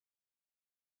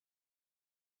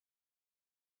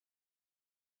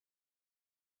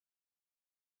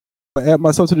Add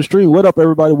myself to the stream. What up,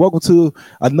 everybody? Welcome to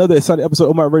another exciting episode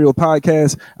of my radio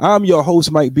podcast. I'm your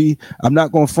host, Mike B. I'm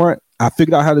not going to front. I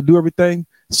figured out how to do everything.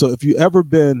 So if you ever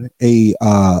been a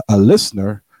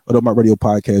listener of my radio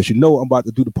podcast, you know I'm about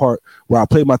to do the part where I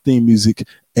play my theme music.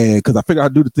 And because I figured out how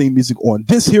to do the theme music on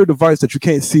this here device that you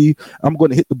can't see, I'm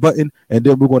going to hit the button and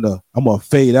then I'm going to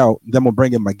fade out. Then I'm going to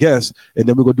bring in my guest and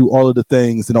then we're going to do all of the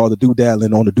things and all the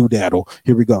doodaddling on the doodaddle.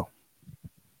 Here we go.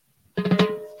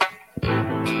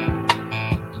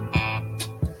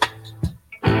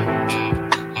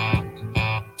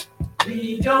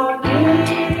 We don't need,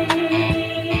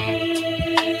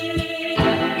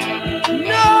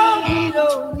 no, we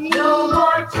don't need no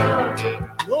more trouble,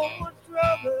 no more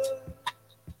trouble.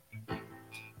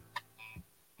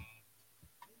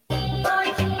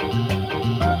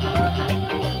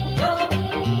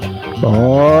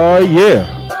 Oh yeah.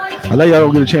 I know y'all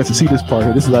don't get a chance to see this part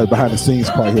here. This is like behind the scenes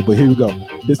part here, but here we go.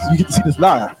 You get to see this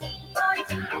live.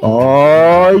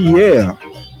 Oh yeah.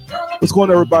 What's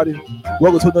going on, everybody?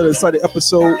 Welcome to another exciting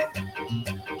episode.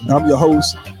 I'm your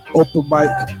host, Open Mic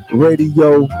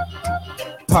Radio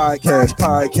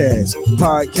Podcast.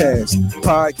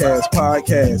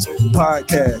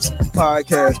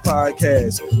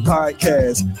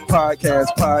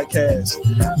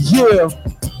 Yeah.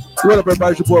 What up,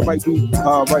 everybody? It's your boy Mike B,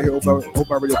 right here over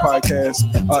my radio podcast.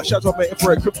 Shout out to my man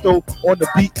Infrared Crypto on the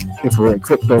beat. Infrared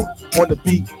Crypto on the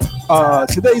beat.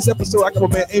 Today's episode, I got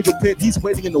my man Angel Penn. He's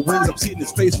waiting in the wings. I'm seeing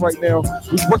his face right now.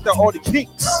 We've worked out all the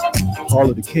kinks. All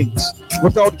of the kinks.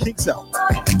 Worked all the kinks out.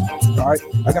 All right.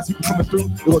 I got people coming through.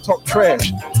 They're going to talk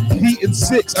trash. Heat and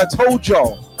 6. I told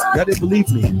y'all. Y'all didn't believe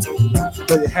me.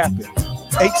 But it happened.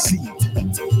 8 seed.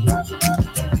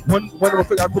 One of I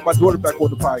figured I put my daughter back on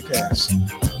the podcast.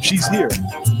 She's here.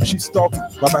 She's stalking.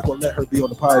 I'm not going to let her be on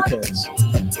the podcast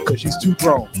because she's too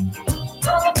grown.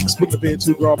 Speaking of being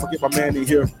too grown, I'm going to get my man in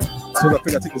here. So I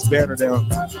think I take this banner down.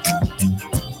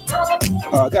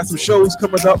 I got some shows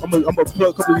coming up. I'm gonna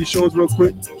plug a couple of these shows real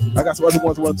quick. I got some other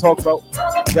ones I want to talk about.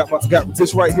 Got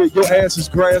this right here. Your Ass is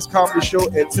Grass comedy show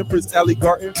at Temperance Alley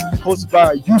Garden, hosted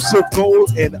by Yusuf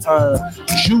Gold and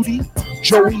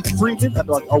Joey Freeman. I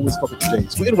know I always fuck with the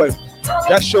J's. But anyway,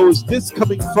 that show is this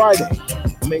coming Friday,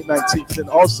 May 19th. And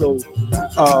also,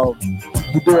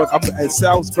 I'm at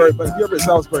Salisbury, but if you're ever at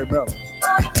Salisbury, Maryland,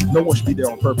 no one should be there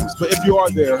on purpose. But if you are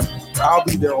there, I'll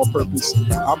be there on purpose.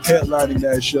 I'm headlining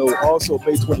that show. Also,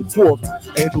 May 24th,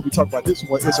 Angel will be talking about this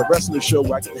one. It's a wrestling show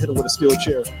where I get to hit him with a steel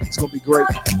chair. It's going to be great.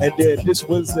 And then this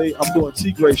Wednesday, I'm doing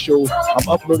T-Gray show. I'm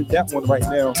uploading that one right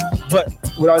now. But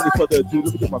without any further ado,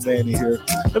 let me get my man in here.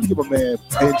 Let me get my man,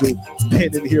 Angel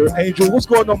Penn, in here. Angel, what's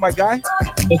going on, my guy?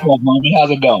 What's up, mommy?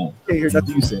 How's it going? Can't hear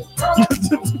nothing you said.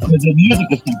 The music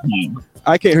is still playing.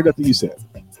 I can't hear nothing you said.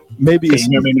 Maybe it's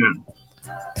Can you hear me now?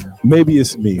 Maybe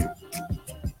it's me.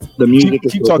 The music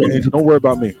keep talking, playing. Angel. Don't worry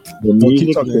about me. The music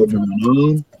is still going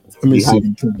on. Let me see.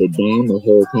 Haven't turned it down the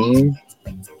whole time.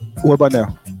 What about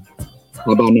now?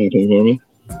 How about now? Can you hear me?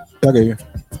 I can hear.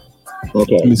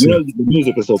 Okay. You know the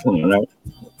music is still playing, right?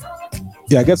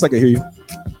 Yeah, I guess I can hear you.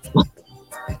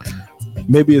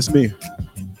 Maybe it's me.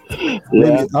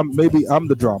 Yeah. Maybe I'm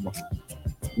the drama.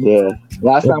 Yeah.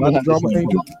 Last time we had drama,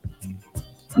 Angel.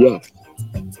 Yes.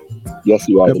 Yes,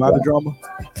 you are. Am I the drama?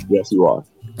 Yes, you are.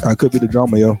 I could be the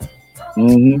drama, yo.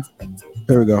 Mm-hmm.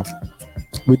 There we go.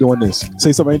 We're doing this.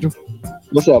 Say something, Angel.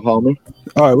 What's up, homie?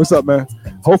 All right, what's up, man?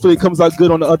 Hopefully it comes out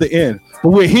good on the other end. But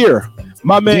we're here.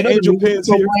 My man Angel Penn's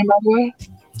here.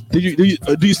 Do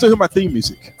you still hear my theme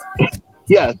music?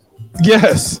 Yes.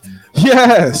 Yes.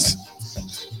 Yes.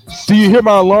 Do you hear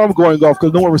my alarm going off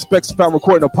because no one respects if I'm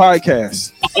recording a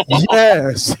podcast?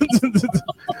 Yes.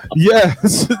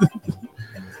 Yes.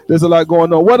 There's a lot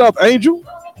going on. What up, Angel?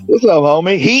 What's up,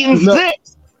 homie? Heat and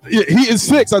 6. Yeah, Heat and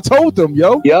 6. I told them,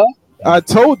 yo. Yeah. I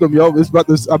told them, yo. It's about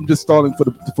this. I'm just stalling for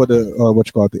the what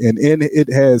you call it, and it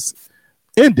has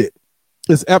ended.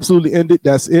 It's absolutely ended.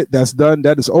 That's it. That's done.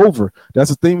 That is over. That's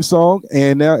a theme song.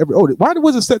 And now why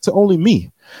was it set to only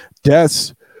me?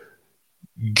 That's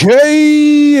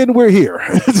gay, and we're here.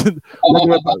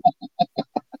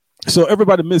 So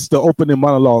everybody missed the opening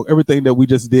monologue, everything that we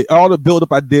just did, all the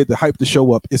build-up I did to hype the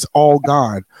show up, it's all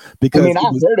gone. Because I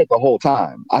heard it the whole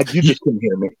time. You just couldn't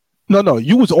hear me. No,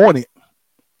 you was on it.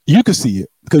 You could see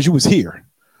it because you was here.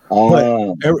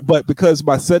 But because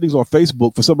my settings on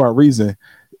Facebook, for some odd reason,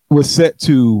 was set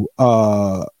to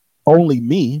only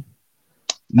me,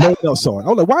 no one else saw it. I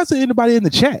was like, why is there anybody in the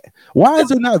chat? Why is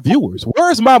there not viewers?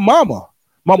 Where's my mama?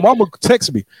 My mama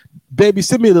texted me, baby,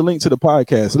 send me the link to the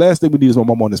podcast. The last thing we need is my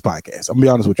mama on this podcast. I'm gonna be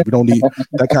honest with you. We don't need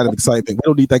that kind of excitement. We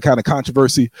don't need that kind of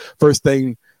controversy. First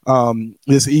thing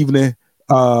this evening,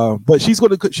 But she's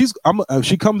gonna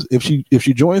if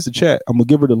she joins the chat, I'm gonna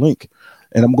give her the link,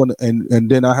 and I'm gonna and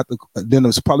then I have to then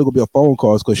it's probably gonna be a phone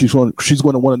call because she's going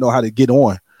to want to know how to get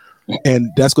on, and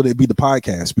that's going to be the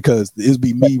podcast because it'll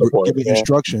be me giving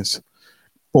instructions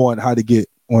on how to get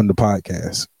on the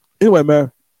podcast. Anyway,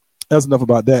 man, that's enough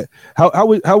about that. How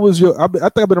was your? I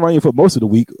think I've been around you for most of the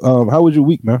week. How was your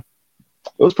week, man?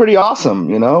 It was pretty awesome,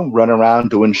 running around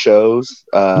doing shows.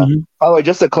 By the way,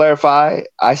 just to clarify,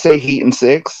 I say Heat and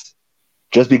 6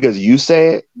 just because you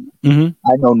say it.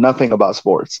 I know nothing about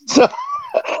sports. So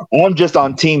I'm just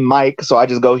on Team Mike, so I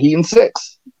just go Heat and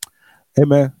 6. Hey,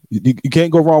 man, you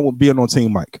can't go wrong with being on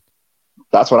Team Mike.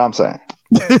 That's what I'm saying.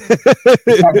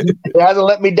 It hasn't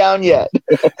let me down yet.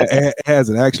 It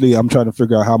hasn't. Actually, I'm trying to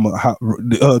figure out how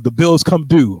the bills come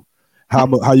due. How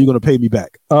you going to pay me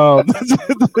back? But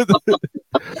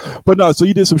no. So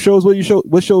you did some shows.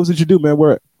 What shows did you do, man?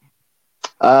 Where?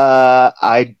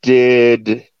 I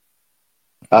did.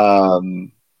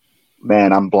 Man,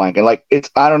 I'm blanking. Like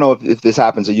I don't know if this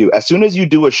happens to you. As soon as you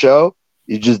do a show,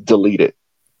 you just delete it.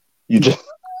 You just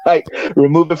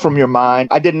remove it from your mind.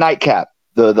 I did Nightcap,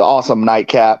 the awesome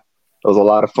Nightcap. It was a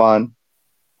lot of fun.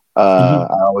 I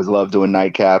always love doing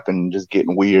Nightcap and just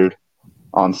getting weird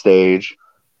on stage.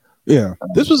 Yeah,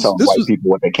 this was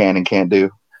people what they can and can't do.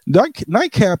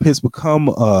 Nightcap has become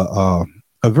a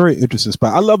very interesting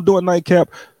spot. I love doing Nightcap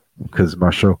because it's my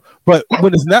show. But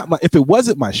when it's not if it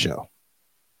wasn't my show,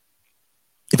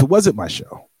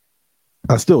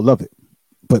 I still love it.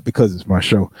 But because it's my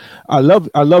show, I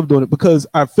love doing it because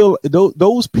I feel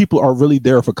those people are really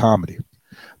there for comedy.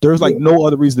 There's no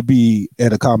other reason to be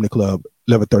at a comedy club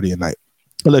 11:30 at night,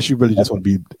 unless you really just want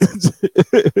to be.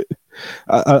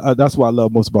 That's what I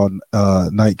love most about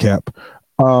Nightcap.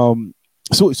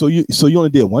 So you only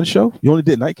did one show? You only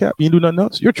did Nightcap? You didn't do nothing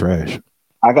else? You're trash.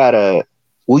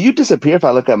 Will you disappear if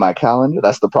I look at my calendar?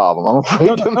 That's the problem. I'm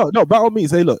afraid. No. By all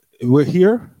means, hey, look, we're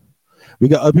here. We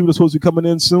got other people that's supposed to be coming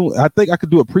in soon. I think I could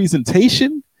do a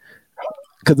presentation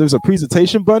because there's a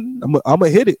presentation button. I'm gonna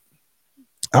hit it.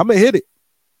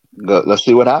 Let's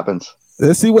see what happens.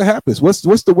 Let's see what happens. What's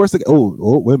the worst thing?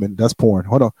 Oh, women. That's porn.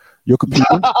 Hold on. You're competing.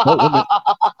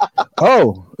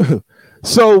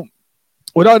 So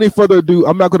without any further ado,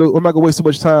 I'm not gonna waste so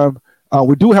much time.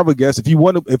 We do have a guest. If you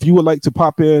would like to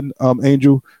pop in,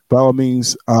 Angel, by all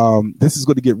means. This is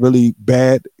going to get really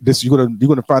bad. You're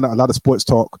gonna find out a lot of sports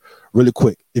talk really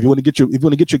quick. If you want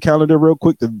to get your calendar real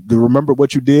quick to remember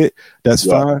what you did, that's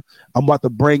fine. I'm about to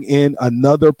bring in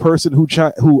another person who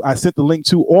I sent the link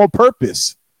to on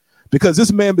purpose because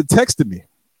this man been texting me,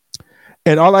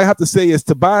 and all I have to say is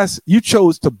Tobias. You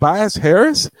chose Tobias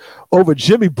Harris over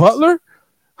Jimmy Butler,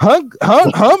 huh,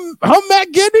 Matt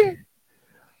Gidney.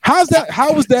 How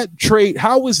was that trade?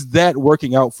 How is that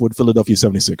working out for the Philadelphia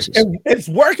 76ers? It's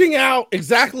working out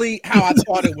exactly how I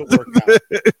thought it would work out.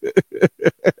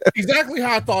 Exactly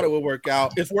how I thought it would work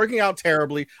out. It's working out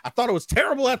terribly. I thought it was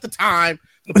terrible at the time.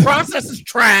 The process is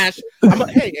trash.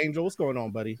 Hey, Angel, what's going on,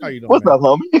 buddy? How you doing? What's up,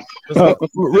 homie?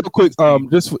 Real quick,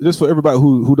 just for everybody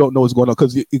who don't know what's going on,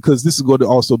 because this is going to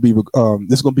also be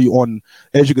this is going to be on,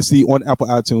 as you can see, on Apple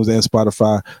iTunes and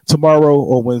Spotify tomorrow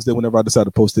or Wednesday, whenever I decide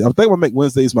to post it. I think I'm gonna make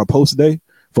Wednesdays my post day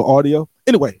for audio.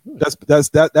 Anyway,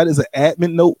 that is an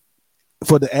admin note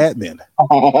for the admin.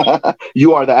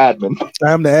 You are the admin.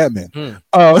 I am the admin.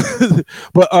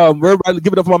 But everybody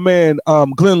give it up for my man.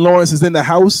 Glenn Lawrence is in the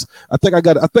house. I think I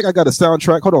got a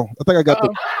soundtrack. Hold on. I think I got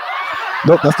the.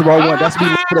 Nope, that's the wrong one. That's me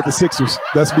looking at the Sixers.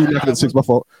 That's me looking at the Sixers. My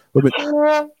fault.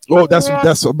 Oh, that's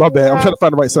my bad. I'm trying to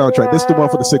find the right soundtrack. This is the one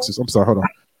for the Sixers. I'm sorry. Hold on.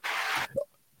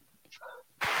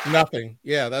 Nothing.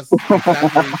 Yeah, that's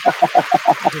exactly.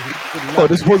 Oh,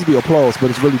 this is supposed to be applause,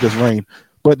 but it's really just rain.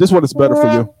 But this one is better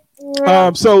for you.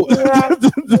 So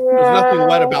there's nothing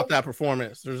wet about that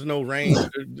performance. There's no rain.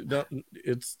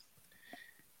 It's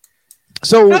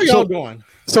so how y'all doing?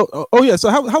 So So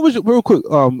how was your real quick?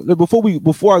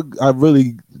 Before I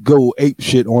really go ape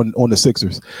shit on the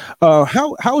Sixers.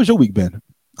 How has your week been?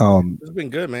 It's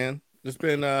been good, man. It's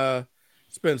been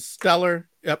stellar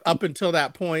up until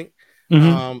that point.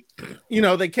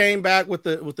 Mm-hmm. They came back with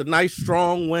the nice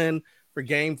strong win for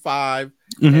Game 5,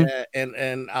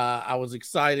 and I was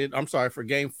excited. I'm sorry, for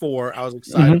Game 4, I was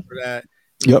excited for that.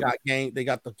 They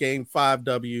got the Game 5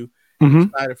 W.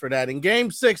 Excited for that. In Game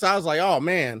 6, I was like, oh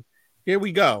man, here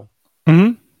we go.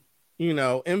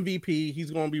 MVP,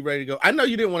 he's going to be ready to go. I know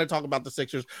you didn't want to talk about the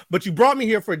Sixers, but you brought me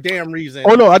here for a damn reason.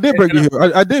 Oh no, I did bring you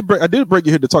here. I did bring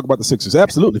you here to talk about the Sixers.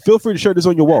 Absolutely. Feel free to share this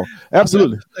on your wall.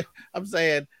 Absolutely. I'm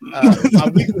saying my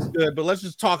week was good, but let's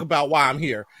just talk about why I'm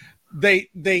here. They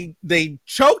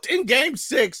choked in Game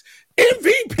 6,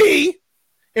 MVP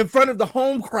in front of the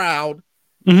home crowd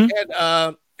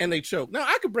and they choke. Now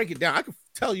I could break it down. I could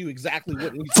tell you exactly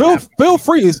what needs to happen. Feel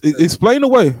free. Explain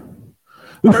away.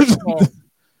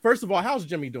 First of all, how's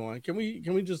Jimmy doing? Can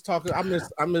we just talk? I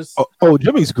miss. Oh,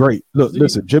 Jimmy's great. Look,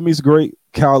 listen, Jimmy's great.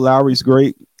 Kyle Lowry's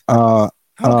great. I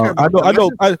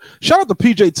know. Shout out to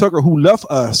PJ Tucker who left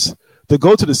us to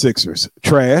go to the Sixers.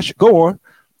 Trash. Go on.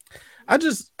 I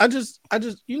just,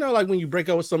 you know, like when you break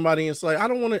up with somebody, and it's like I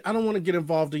don't want to get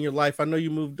involved in your life. I know you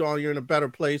moved on, you're in a better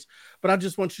place, but I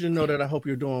just want you to know that I hope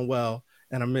you're doing well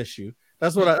and I miss you.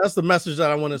 That's the message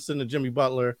that I want to send to Jimmy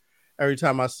Butler every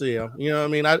time I see him. You know what I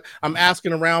mean? I'm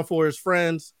asking around for his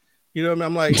friends. You know what I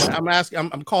mean? I'm like,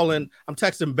 I'm calling, I'm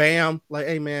texting Bam, like,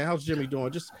 hey man, how's Jimmy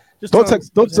doing? Just don't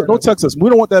text us. We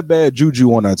don't want that bad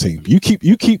juju on our team. You keep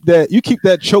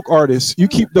that choke artist. You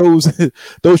keep those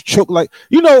choke, like,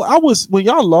 you know, when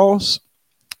y'all lost,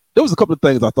 there was a couple of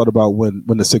things I thought about when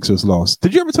the Sixers lost.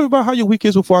 Did you ever tell me about how your week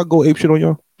is before I go apeshit on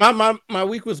y'all? My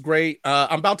week was great.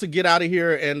 I'm about to get out of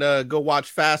here and go watch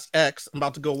Fast X. I'm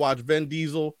about to go watch Vin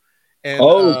Diesel. And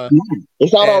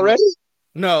it's out already?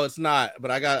 No, it's not. But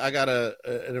I got an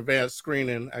advanced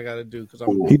screening I got to do because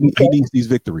he needs these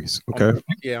victories. Okay.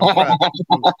 I'm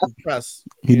impressed.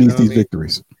 He needs these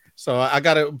victories. So I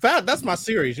got to. That's my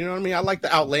series. You know what I mean? I like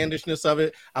the outlandishness of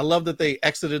it. I love that they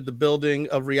exited the building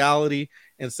of reality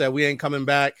and said we ain't coming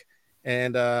back.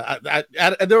 And I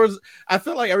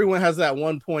feel like everyone has that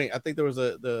one point. I think there was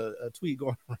a tweet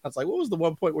going around. It's like, what was the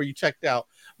one point where you checked out?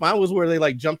 Mine was where they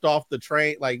like jumped off the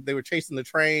train, like they were chasing the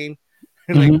train.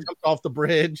 And they jumped off the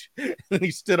bridge, and he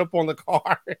stood up on the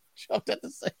car and jumped at the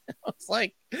same. I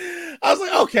was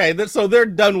like, okay, so they're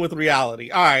done with reality.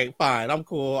 All right, fine, I'm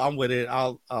cool, I'm with it.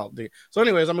 I'll do. So,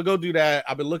 anyways, I'm gonna go do that.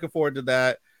 I've been looking forward to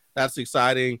that. That's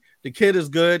exciting. The kid is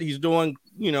good. He's doing,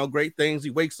 you know, great things. He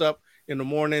wakes up in the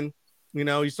morning. You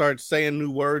know, he starts saying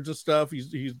new words and stuff.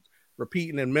 He's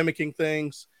repeating and mimicking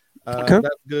things. That's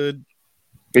good.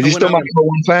 Is he still my number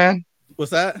one fan?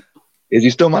 What's that? Is he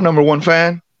still my number one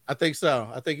fan? I think so.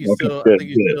 I think he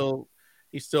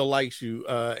still likes you,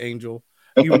 Angel,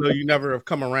 even though you never have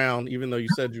come around, even though you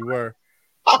said you were.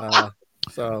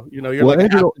 So you know you're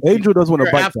Angel doesn't want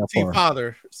to bite that far.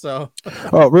 Father. So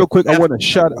real quick, I want to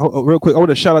shout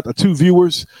out the two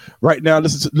viewers right now.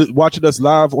 Watching us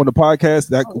live on the podcast.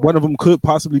 That one of them could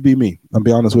possibly be me. I'll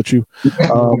be honest with you,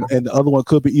 and the other one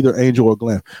could be either Angel or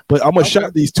Glenn. But I'm gonna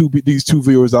shout these two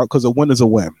viewers out because a win is a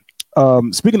win.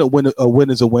 Speaking of a win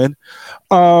is a win.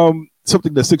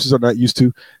 Something the Sixers are not used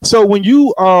to. So when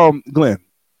you, Glenn,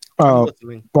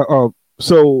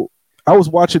 so I was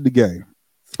watching the game.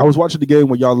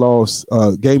 When y'all lost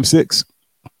game 6,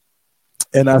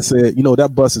 and I said, you know,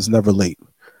 that bus is never late.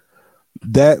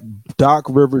 That Doc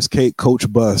Rivers Kate coach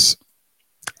bus,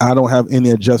 I don't have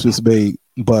any adjustments made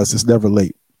bus. It's never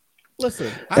late.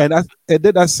 Listen, and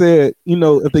then I said, you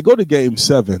know, if they go to game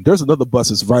 7, there's another bus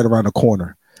that's right around the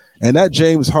corner. And that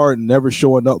James Harden never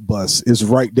showing up bus is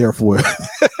right there for it.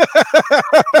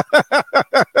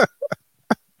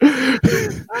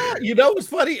 You know what's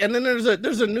funny? And then there's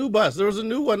a new bus. There was a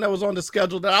new one that was on the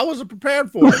schedule that I wasn't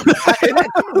prepared for. It had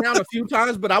come around a few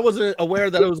times, but I wasn't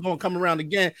aware that it was going to come around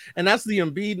again. And that's the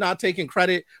Embiid not taking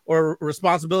credit or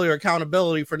responsibility or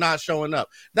accountability for not showing up.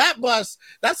 That bus,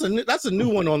 that's a new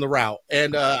one on the route.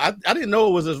 And I didn't know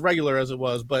it was as regular as it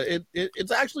was, but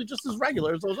it's actually just as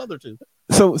regular as those other two.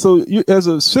 So you, as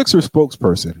a Sixers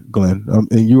spokesperson, Glenn,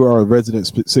 and you are a resident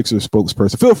Sixers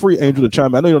spokesperson, feel free, Angel, to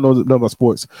chime in. I know you don't know about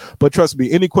sports, but trust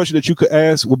me, any question that you could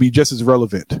ask will be just as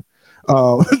relevant to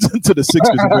the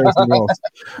Sixers.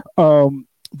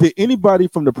 Did anybody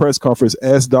from the press conference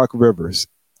ask Doc Rivers,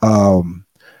 can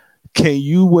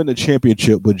you win a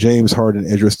championship with James Harden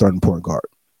as your starting point guard?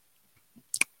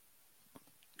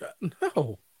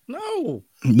 No.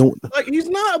 Like he's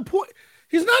not a point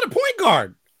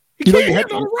guard. You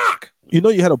know,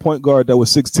 you had a point guard that was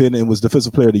 6'10" and was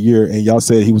defensive player of the year, and y'all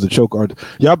said he was a choke artist.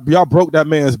 Y'all broke that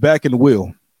man's back in the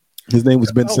wheel. His name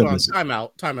was Ben Simmons. Time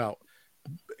out.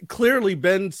 Clearly,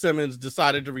 Ben Simmons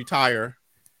decided to retire,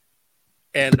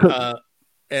 and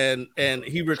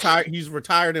he retired. He's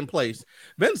retired in place.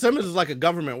 Ben Simmons is like a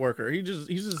government worker. He's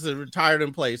just retired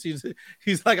in place.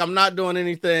 He's like, I'm not doing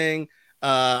anything.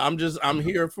 I'm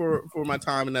here for my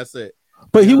time, and that's it.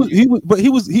 But he was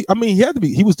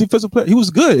defensive player. He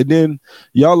was good. And then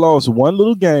y'all lost one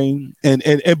little game.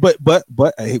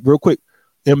 But hey, real quick,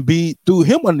 Embiid threw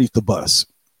him underneath the bus.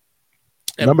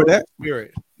 Remember that?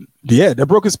 Spirit. Yeah, that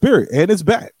broke his spirit and it's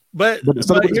back. But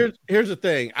here's the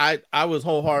thing. I was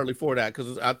wholeheartedly for that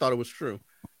because I thought it was true.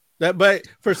 But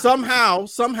for somehow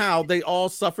they all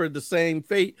suffered the same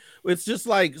fate. It's just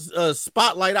like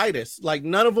spotlightitis. Like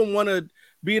none of them want to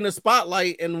be in the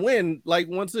spotlight and win. Like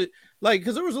once it, like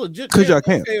because there was a legit because y'all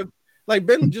can't. Like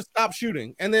Ben just stopped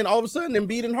shooting, and then all of a sudden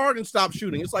Embiid and Harden stopped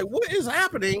shooting. It's like what is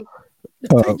happening?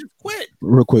 They just quit.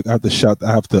 Real quick, I have to shout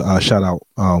out.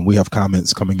 We have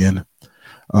comments coming in.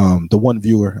 The one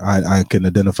viewer I can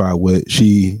identify with,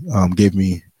 she gave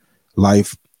me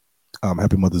life.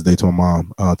 Happy Mother's Day to my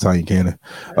mom, Tanya Cannon.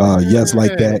 Yes,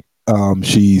 like that.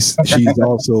 She's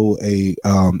also a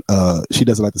she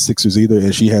doesn't like the Sixers either,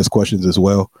 and she has questions as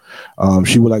well.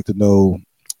 She would like to know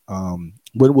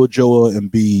when will Joel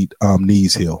Embiid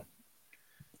knees heal?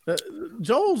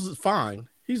 Joel's fine.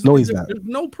 He's not. There's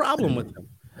no problem with him.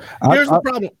 Here's the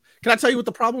problem. Can I tell you what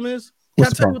the problem is? Go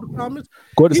ahead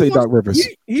and say Doc Rivers.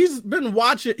 He's been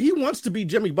watching. He wants to be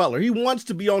Jimmy Butler. He wants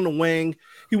to be on the wing.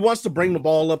 He wants to bring the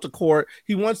ball up the court.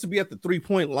 He wants to be at the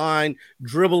 3-point line,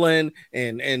 dribbling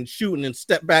and shooting and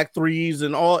step back threes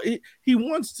and all. He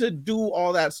wants to do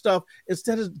all that stuff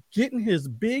instead of getting his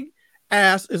big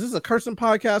ass. Is this a cursing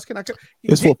podcast? Can I?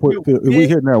 It's for we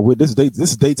here now. With this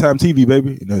is daytime TV,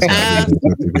 baby.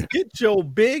 Get your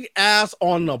big ass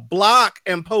on the block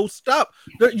and post up.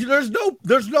 There's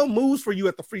no moves for you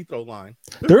at the free throw line.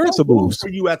 There is a moves for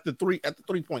you at the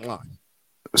 3-point line.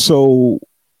 So,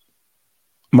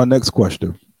 my next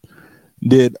question: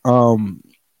 Did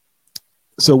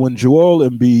so when Joel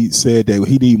Embiid said that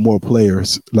he need more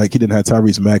players, like he didn't have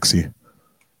Tyrese Maxey,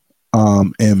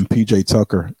 and PJ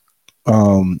Tucker.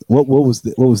 What was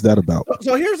that about?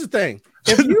 So here's the thing: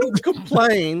 if you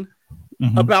complain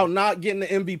about not getting the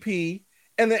MVP,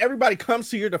 and then everybody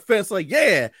comes to your defense like,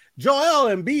 "Yeah,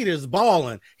 Joel Embiid is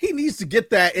balling. He needs to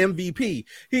get that MVP."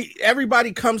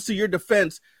 Everybody comes to your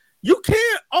defense. You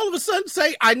can't all of a sudden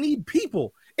say, "I need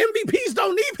people." MVPs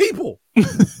don't need people.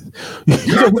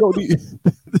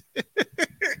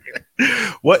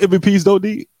 What MVPs don't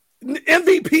need?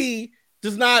 MVP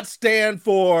does not stand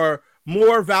for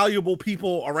more valuable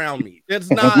people around me.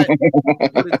 That's not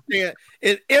what it stands.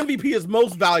 MVP is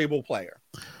most valuable player.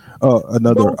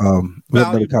 Another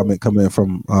comment coming in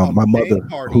from my mother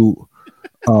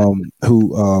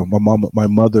my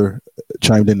mother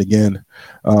chimed in again.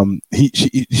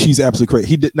 She's absolutely correct.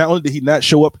 He did not only did he not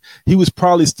show up, he was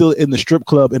probably still in the strip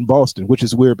club in Boston, which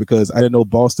is weird because I didn't know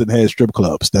Boston had strip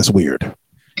clubs. That's weird.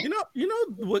 You know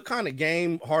what kind of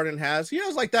game Harden has? He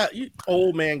has like that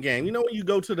old man game. You know when you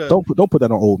go to the don't put that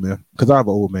on old man because I have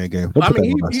an old man game.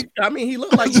 He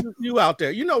looked like you out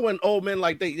there. You know when old men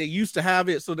like they used to have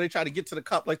it, so they try to get to the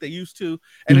cup like they used to,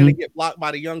 and then they get blocked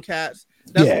by the young cats.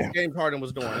 That's what James Harden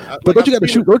was doing. But don't you got to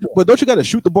shoot? Don't you got to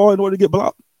shoot the ball in order to get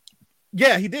blocked?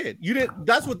 Yeah, he did. You didn't.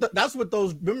 That's what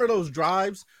those. Remember those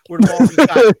drives where the ball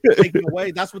got taken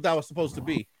away? That's what that was supposed to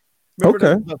be.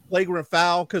 Remember the flagrant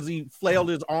foul because he flailed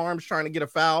his arms trying to get a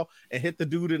foul and hit the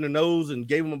dude in the nose and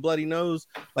gave him a bloody nose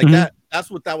like that. That's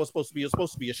what that was supposed to be. It was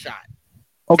supposed to be a shot.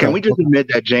 Okay, can we just admit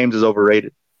that James is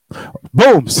overrated?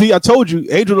 Boom. See, I told you,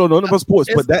 Angel don't know nothing about sports,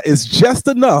 but that is just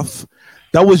enough.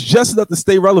 That was just enough to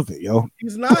stay relevant, yo.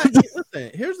 He's not. Listen,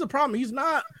 here's the problem. He's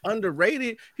not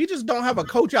underrated. He just don't have a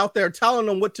coach out there telling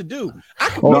him what to do.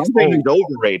 I'm saying he's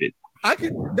overrated.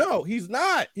 No, he's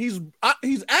not. He's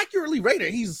accurately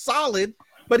rated. He's solid,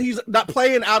 but he's not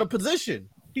playing out of position.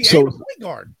 He ain't a point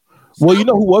guard. Well, you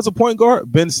know who was a point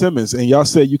guard? Ben Simmons, and y'all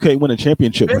said you can't win a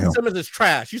championship with him. Ben Simmons is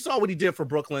trash. You saw what he did for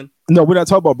Brooklyn. No, we're not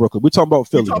talking about Brooklyn. We're talking about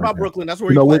Philly. We're talking about Brooklyn. That's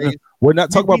where he plays. We're not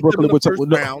talking about Brooklyn. We're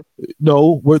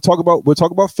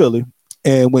talking about Philly.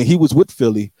 And when he was with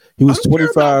Philly, he was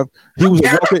 25. He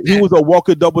was a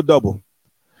walking double.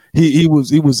 He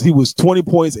was 20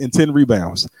 points and 10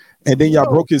 rebounds. And then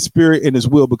y'all broke his spirit and his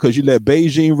will because you let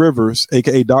Beijing Rivers,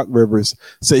 aka Doc Rivers,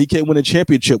 say he can't win a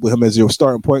championship with him as your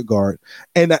starting point guard.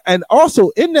 And also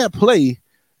in that play,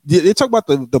 they talk about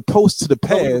the post to the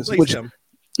pass, which hold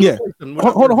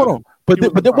on. But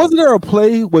wasn't there a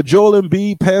play where Joel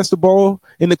Embiid passed the ball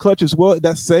in the clutch as well?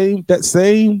 There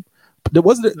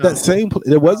wasn't that same play.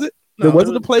 There was it. There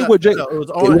wasn't a play where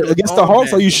against the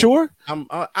Hawks. Are you sure?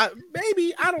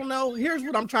 Maybe I don't know. Here's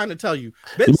what I'm trying to tell you.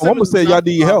 My mama said y'all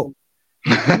need help.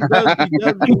 You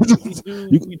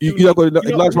not going to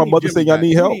acknowledge my mother saying y'all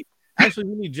need help? Actually,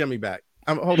 we need Jimmy back.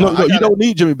 Hold on. No, you don't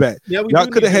need Jimmy back. Yeah, y'all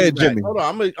could have had Jimmy. Hold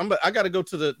on, I got to go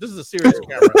to the. This is a serious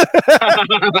camera.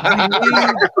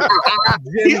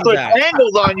 He put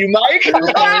angles on you, Mike.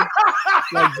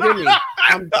 Like Jimmy,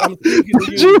 I'm thinking of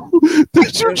you.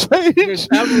 Did you change? There's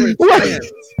ever a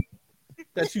chance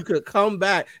that you could come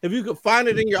back. If you could find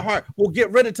it in your heart, we'll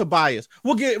get rid of Tobias.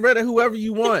 We'll get rid of whoever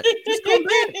you want. Just come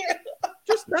back.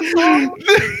 That's all.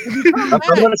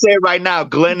 I'm going to say it right now.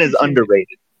 Glenn is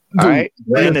underrated. All right,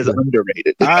 Glenn is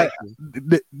underrated.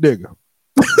 Nigga.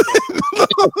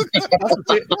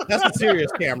 That's a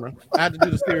serious camera. I had to do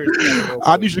the serious camera.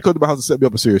 I need you to come to my house and set me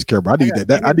up a serious camera. I need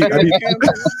that. I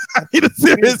need a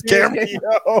serious camera.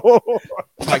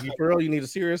 Mikey, for real, you need a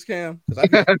serious cam?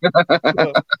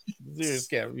 Serious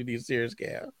cam. You need a serious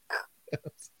cam.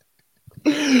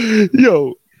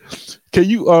 Yo, can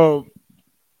you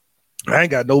I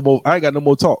ain't got no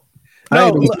more talk.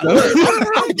 No,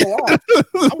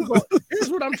 here's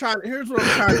what I'm trying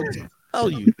to tell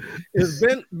you is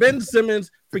Ben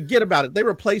Simmons, forget about it. They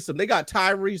replaced him. They got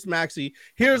Tyrese Maxey.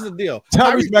 Here's the deal.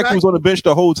 Tyrese Maxey was on the bench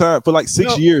the whole time for like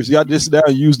 6 years. Y'all just now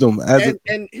used him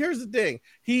and here's the thing.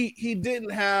 He didn't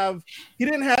have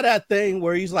that thing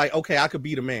where he's like, okay, I could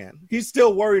beat a man. He's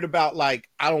still worried about like,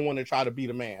 I don't want to try to beat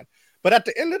a man. But at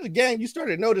the end of the game, you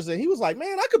started noticing he was like,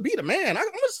 man, I could beat a man. I'm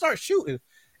gonna start shooting.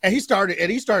 And he started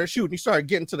shooting. He started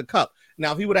getting to the cup.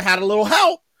 Now, if he would have had a little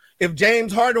help, if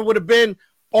James Harden would have been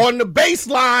on the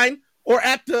baseline or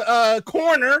at the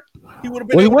corner, he would have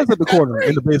been. Well, he was at the corner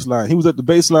in the baseline. He was at the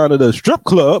baseline of the strip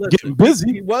club getting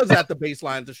busy. He was at the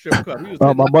baseline of the strip club.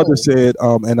 My mother said,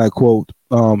 and I quote,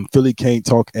 Philly can't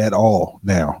talk at all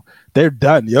now. They're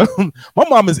done, yo. My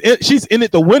mom she's in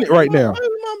it to win it right now. Why is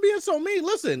your mom being so mean?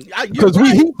 Listen, because we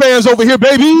Heat fans over here,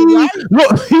 baby. Right.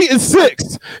 Look, he is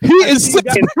 6. He is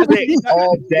 6 all day. You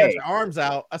got your arms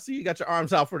out. I see you got your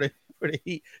arms out for the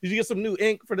Heat. Did you get some new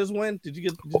ink for this win? Did you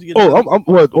get? Oh, I'm on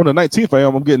the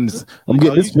 19th.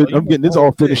 I'm getting this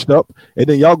all finished up, and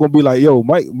then y'all gonna be like, yo,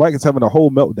 Mike is having a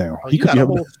whole meltdown. You got a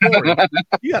whole story.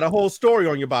 You got a whole story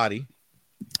on your body.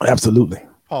 Absolutely.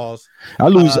 Pause. I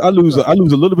lose a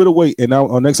little bit of weight, and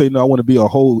now next thing you know, I want to be a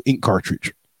whole ink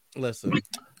cartridge. Listen,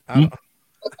 I don't know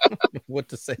what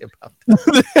to say about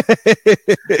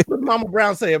that. What did Mama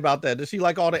Brown say about that? Does she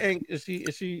like all the ink? Is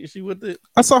she with it?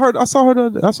 I saw her the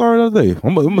other day.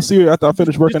 I'm gonna see her after I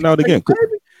finish working out again.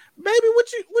 Baby,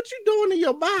 what you doing to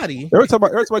your body? Every time I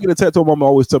get a tattoo, Mama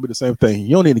always tell me the same thing.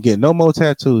 You don't need to get no more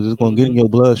tattoos. It's gonna get in your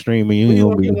bloodstream, and you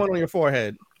gonna get one on your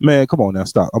forehead. Man, come on now,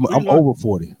 stop. I'm over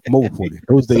 40. I'm over 40.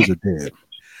 Those days are dead.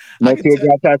 No kids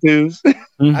got tattoos.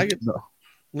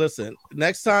 Listen,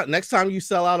 next time you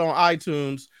sell out on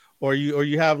iTunes or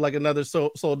you have like another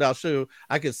sold out shoe,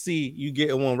 I could see you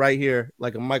getting one right here,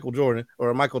 like a Michael Jordan or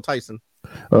a Michael Tyson.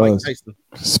 Tyson.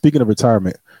 Speaking of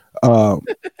retirement, my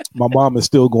mom is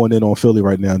still going in on Philly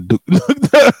right now. Doc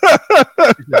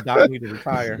need to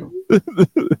retire.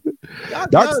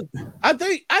 I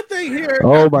think here.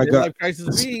 Oh my God!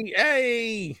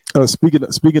 Hey.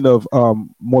 Speaking of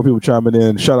more people chiming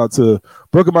in. Shout out to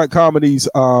Broken Mike Comedy's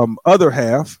other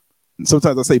half.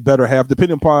 Sometimes I say better half,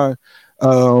 depending upon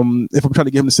if I'm trying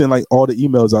to get him to send like all the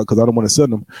emails out because I don't want to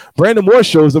send them. Brandon Moore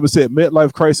shows up and said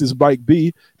midlife crisis bike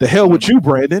B. The hell with you,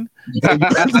 Brandon,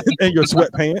 and your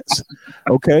sweatpants.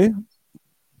 Okay,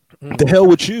 the hell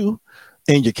with you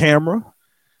and your camera.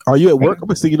 Are you at work? I'm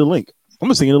gonna send you the link.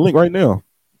 Right now.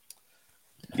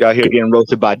 Y'all here getting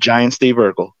roasted by Giant Steve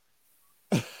Urkel.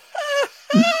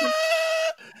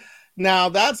 Now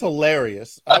that's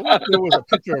hilarious. I wish there was a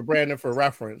picture of Brandon for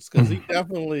reference because he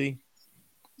definitely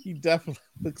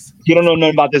looks. You don't know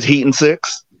nothing about this Heat and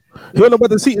 6. You don't know about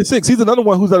this Heat and 6. He's another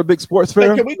one who's at a big sports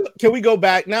fair. Can we go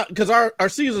back now because our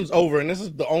season's over and this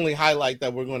is the only highlight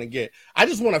that we're going to get. I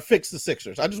just want to fix the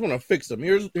Sixers. I just want to fix them.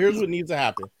 Here's what needs to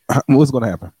happen. What's going to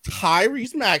happen?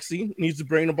 Tyrese Maxey needs to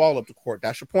bring the ball up the court.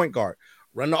 That's your point guard.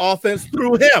 Run the offense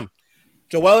through him.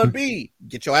 Joel Embiid,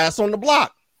 get your ass on the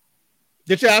block.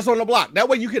 That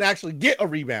way you can actually get a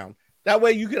rebound. That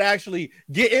way you could actually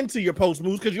get into your post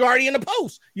moves because you're already in the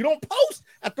post. You don't post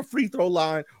at the free throw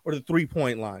line or the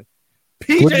 3-point line.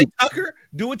 PJ Tucker,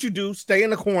 do what you do. Stay in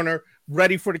the corner,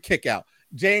 ready for the kick out.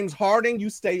 James Harden,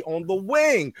 you stay on the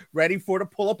wing, ready for the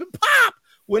pull up and pop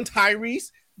when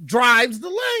Tyrese drives the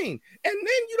lane. And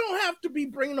then you don't have to be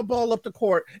bringing the ball up the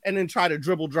court and then try to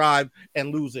dribble drive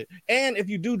and lose it. And if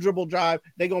you do dribble drive,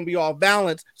 they're going to be off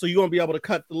balance. So you're going to be able to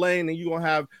cut the lane and you're going to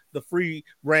have the free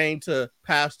reign to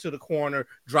pass to the corner,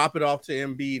 drop it off to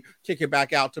Embiid, kick it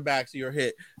back out to Maxey or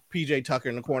hit PJ Tucker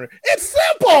in the corner. It's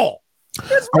simple.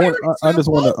 I just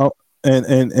want to,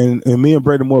 and me and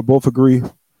Brandon Moore both agree.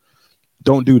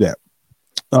 Don't do that.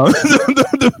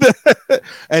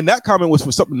 And that comment was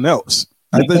for something else.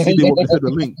 I think he didn't want me to the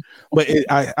link, but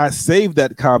I saved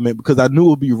that comment because I knew it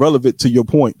would be relevant to your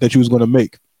point that you was going to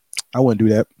make. I wouldn't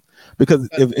do that because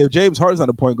if James Harden's not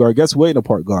a point guard, guess who ain't a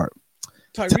point guard?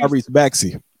 Tyrese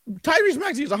Maxey. Tyrese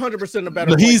Maxey is 100% a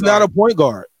better. No, he's not a point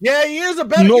guard. Yeah, he is a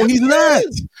better. No, he's not.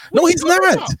 No, he's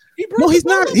not. No, he's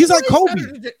not. He's like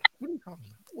Kobe.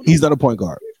 He's not a point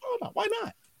guard. Why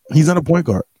not? He's not a point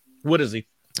guard. What is he?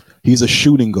 He's a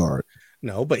shooting guard.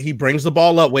 No, but he brings the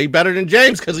ball up way better than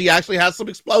James because he actually has some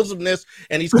explosiveness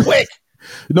and he's quick.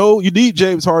 No, you need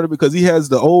James Harden because he has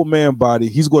the old man body.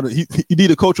 He's going to. You need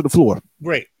a coach on the floor.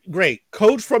 Great.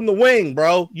 Coach from the wing,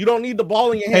 bro. You don't need the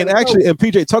ball in your hand. And actually, and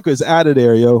PJ Tucker is out of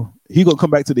there, yo. He gonna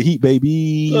come back to the Heat,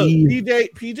 baby. Look,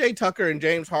 PJ Tucker and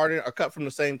James Harden are cut from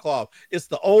the same cloth. It's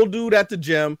the old dude at the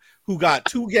gym who got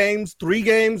 2 games, 3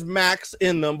 games max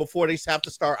in them before they have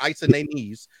to start icing their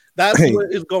knees. That's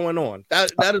what is going on.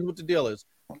 That is what the deal is.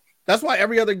 That's why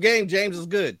every other game James is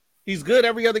good. He's good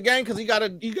every other game because he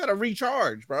gotta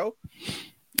recharge, bro.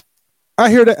 I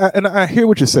hear that, and I hear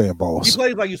what you're saying, boss. He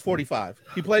plays like he's 45.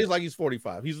 He plays like he's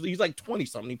 45. He's like 20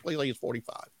 something. He plays like he's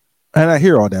 45. And I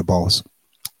hear all that, boss.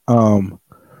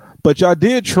 But y'all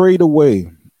did trade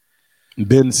away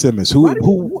Ben Simmons, who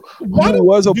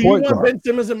was a point guard. Ben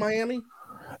Simmons in Miami?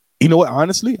 You know what?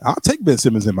 Honestly, I'll take Ben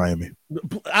Simmons in Miami.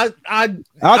 I'll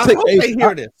take. Hope they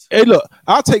hear this. Hey, look,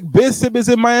 I'll take Ben Simmons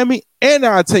in Miami, and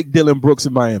I'll take Dylan Brooks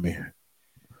in Miami.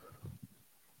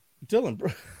 Dylan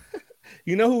Brooks.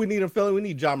 You know who we need in Philly? We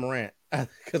need Ja Morant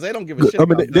because they don't give a shit. I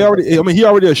mean, he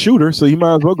already a shooter, so he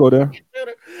might as well go there.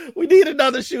 We need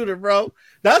another shooter, bro.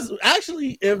 That's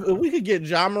actually if we could get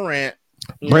Ja Morant.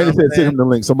 Brandon said send him the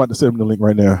link. So I'm about to send him the link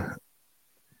right now.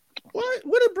 What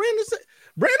did Brandon say?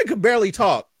 Brandon could barely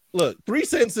talk. Look, 3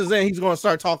 sentences in, he's going to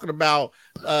start talking about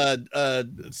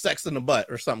sex in the butt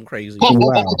or something crazy.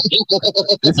 Wow,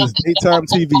 this is daytime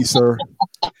TV, sir.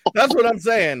 That's what I'm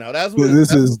saying. Though.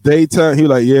 This is daytime. He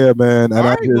like, yeah, man. And all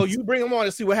right, well, you bring him on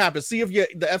and see what happens. See if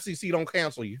the FCC don't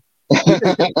cancel you. I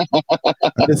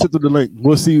just sent the link.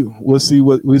 We'll see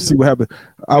what happens.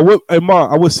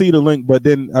 I would see the link, but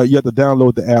then you have to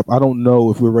download the app. I don't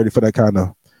know if we're ready for that kind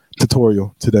of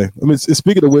tutorial today. I mean,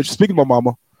 speaking of which, speaking of my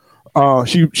mama.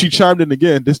 She chimed in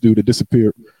again. This dude that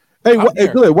disappeared. Hey,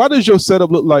 Glenn, why does your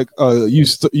setup look like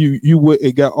you went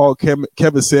and got all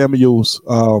Kevin Samuels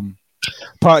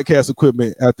podcast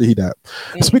equipment after he died?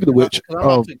 Speaking of which,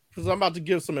 because I'm about to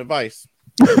give some advice.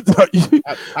 I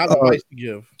have advice to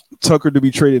give. Tucker to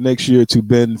be traded next year to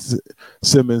Ben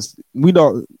Simmons. We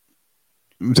know.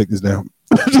 Let me take this down.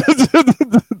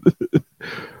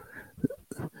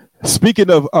 Speaking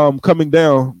of coming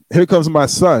down, here comes my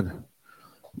son.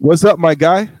 What's up, my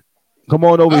guy? Come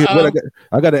on over here.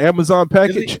 I got an Amazon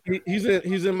package. He's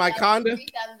in my condo.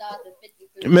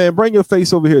 Man, bring your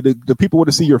face over here. The people want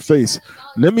to see your face.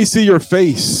 Let me see your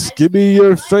face. Give me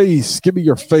your face. Give me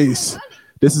your face.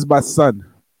 This is my son.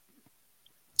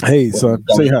 Hey, son.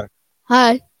 Say hi.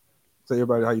 Hi. Say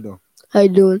everybody, how you doing? How you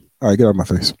doing? All right, get out of my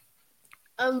face.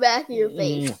 I'm back in your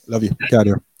face. Love you. Get out of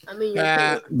here. I'm in your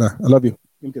face. Nah, I love you. Give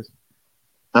me a kiss.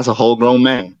 That's a whole grown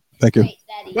man. Thank you.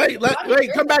 Wait,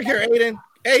 come back here, Aiden.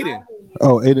 Aiden.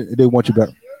 Oh, Aiden, they want you back.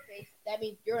 That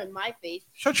means you're in my face.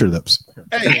 Shut your lips.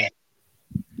 Hey,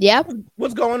 Yeah.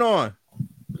 what's going on?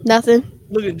 Nothing.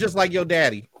 Looking just like your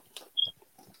daddy.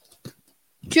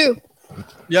 True.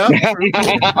 Yeah. Hold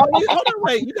on,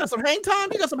 wait. You got some hang time?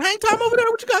 You got some hang time over there?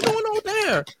 What you got going on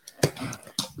there?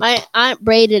 My aunt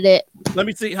braided it. Let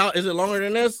me see. How is it longer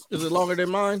than this? Is it longer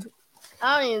than mine?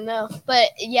 I don't even know, but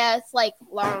yeah, it's like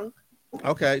long.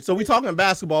 Okay, so we talking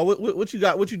basketball. What you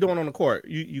got? What you doing on the court?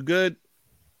 You good?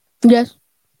 Yes.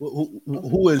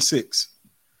 Who in 6?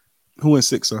 Who in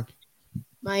 6, sir?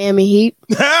 Miami Heat.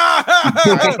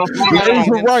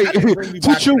 Right.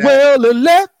 Teach you well and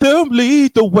let them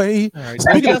lead the way. Right.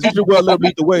 Speaking of teach you well, let them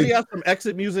lead the way. We have some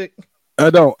exit music. I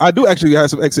do actually have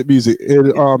some exit music.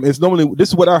 It's normally this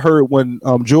is what I heard when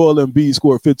Joel Embiid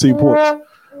scored 15 points.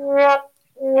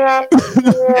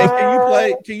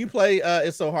 Hey, can you play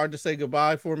It's So Hard to Say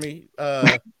Goodbye for me?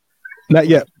 Not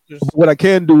yet. What I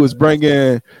can do is bring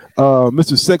in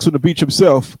Mr. Sex on the Beach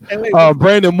himself,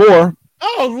 Brandon Moore.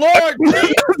 Oh Lord, you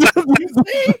see?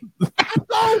 I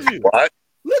told you. What?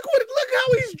 Look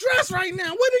how he's dressed right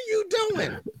now. What are you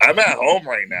doing? I'm at home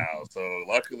right now, so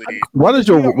luckily. Why does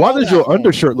your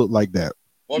undershirt look like that?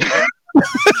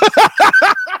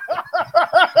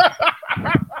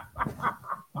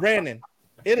 Brandon,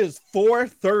 it is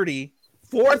 4:30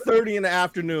 in the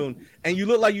afternoon, and you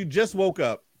look like you just woke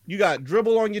up. You got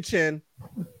dribble on your chin.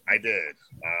 I did.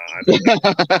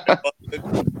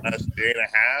 Last day and a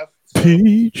half. So.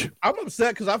 Peach. I'm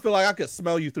upset because I feel like I could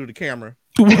smell you through the camera.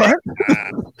 What?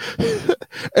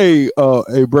 Hey,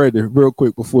 Brandon, real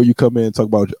quick before you come in and talk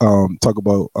about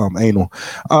anal.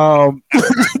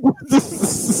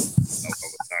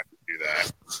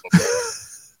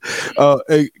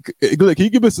 Hey, Glenn, can you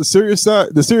give us the serious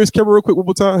camera real quick one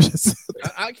more time?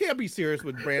 I can't be serious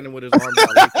with Brandon with his arms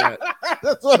out like that.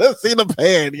 That's what I see the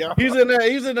pan, yo. He's in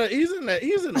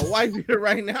a wife beater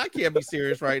right now. I can't be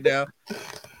serious right now.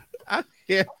 I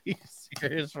can't be serious.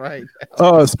 serious right.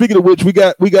 Speaking of which, we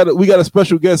got a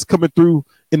special guest coming through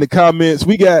in the comments.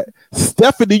 We got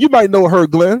Stephanie. You might know her,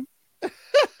 Glenn.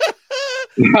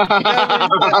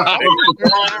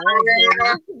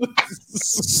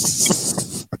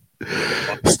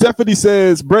 Stephanie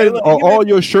says, Brandon, are all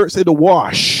your shirts in the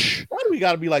wash? Why do we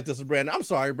got to be like this, Brandon? I'm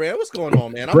sorry, Brandon. What's going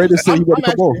on, man? Brandon said you better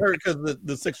I'm come on. actually hurt because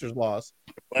the Sixers lost.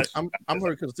 I'm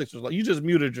hurt because the Sixers lost. You just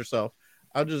muted yourself.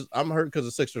 I'm hurt because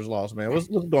the Sixers lost, man. What's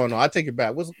going on? I take it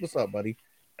back. What's up, buddy?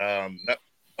 You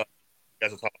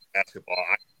guys are talking basketball.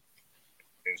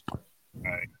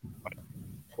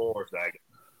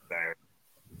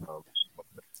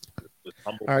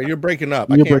 All right, you're breaking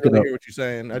up. I You're can't breaking really up. hear what you're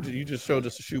saying. You just showed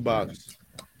us a shoebox.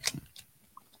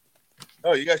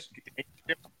 Oh, you guys.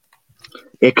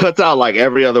 It cuts out like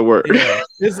every other word. Yeah.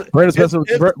 Brandon's messing with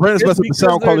the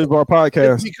sound quality of our It's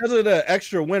podcast. because of the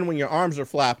extra wind when your arms are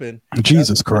flapping.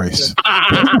 Jesus Christ.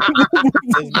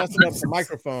 It's messing up the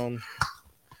microphone.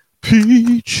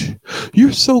 Peach,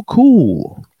 you're so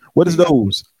cool. What is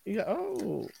those? Yeah.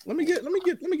 Oh, let me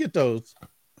get those.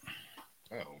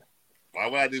 Oh, why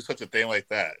would I do such a thing like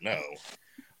that? No.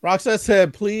 Roxette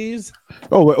said, please.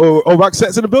 Oh,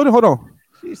 Roxette's in the building? Hold on.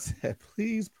 She said,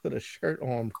 please put a shirt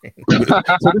on, Brandon.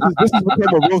 So this is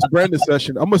became a roast Brandon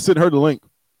session. I'm gonna send her the link.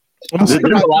 There's a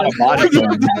lot of body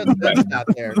cam. That's out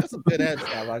there. That's a good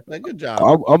headshot, Roxette. Good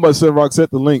job. I'm gonna send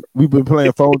Roxette the link. We've been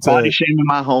playing phone Body tag. shaming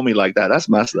my homie like that. That's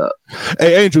messed up.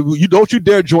 Hey Angel, don't you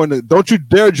dare join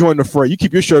the fray. You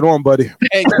keep your shirt on, buddy.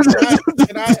 Hey,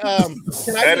 can I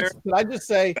just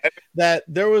say that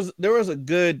there was a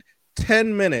good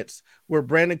 10 minutes where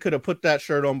Brandon could have put that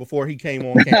shirt on before he came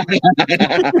on camera.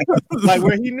 Like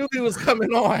where he knew he was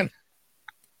coming on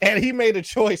and he made a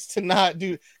choice to not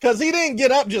do, because he didn't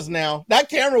get up just now. That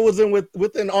camera was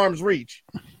within arm's reach.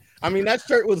 I mean, that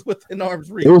shirt was within arm's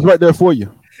reach. It was right there for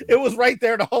you. It was right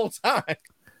there the whole time.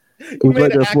 It was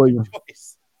right there for you.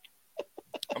 Choice.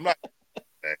 I'm at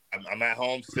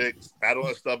home sick,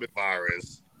 battling a stubborn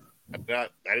virus. I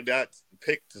did not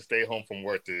pick to stay home from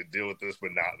work to deal with this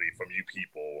monotony from you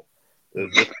people.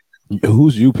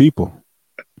 Who's you people?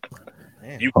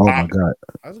 Man, Oh my God,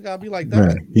 I just gotta be like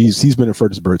that. man, he's been in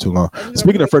Fredericksburg too long.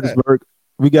 Speaking of like that. Fredericksburg,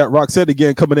 we got Roxette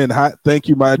again coming in hot. Thank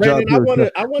you, my job. Brandon,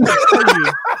 I want to tell you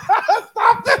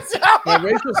that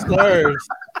racial slurs,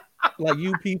 like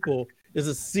you people, is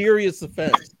a serious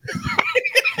offense.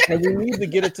 And we need to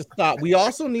get it to stop. We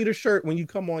also need a shirt when you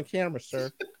come on camera,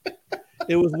 sir.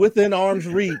 It was within arm's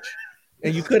reach,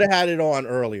 and you could have had it on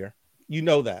earlier. You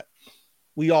know that.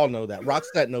 We all know that.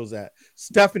 Roxette knows that.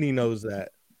 Stephanie knows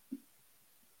that.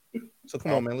 So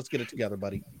come on, man. Let's get it together,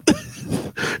 buddy. All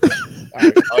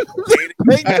right.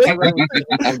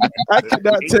 I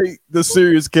cannot take the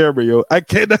serious camera, yo. I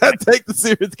cannot take the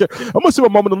serious camera. I'm gonna see my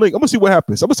mom in the link. I'm gonna see what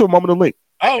happens. I'm gonna see my mom in the link.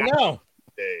 Oh no.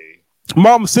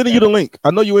 Mom, I'm sending you the link.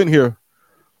 I know you in here.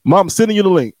 Mom, I'm sending you the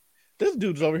link. This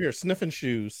dude's over here sniffing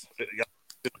shoes.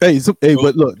 Hey,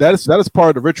 but look, that is part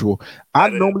of the ritual. I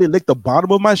normally lick the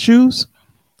bottom of my shoes.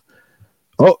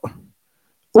 Oh,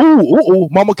 ooh,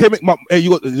 Mama came in.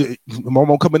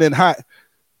 Mama coming in hot.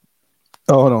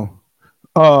 Oh no.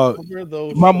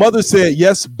 My mother said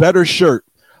yes, better shirt.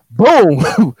 Boom,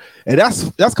 and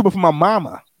that's coming from my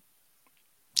mama.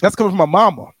 That's coming from my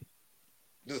mama.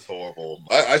 This is horrible.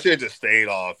 I should have just stayed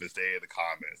off and stayed in the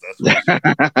comments. That's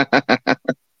what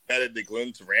added to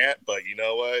Glenn's rant, but you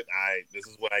know what? This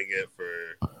is what I get for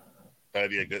trying to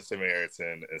be a good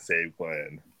Samaritan and save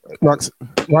Glenn.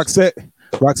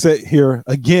 Roxette here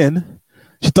again.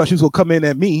 She thought she was gonna come in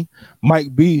at me.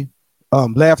 Mike B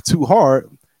laughed too hard.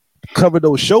 Cover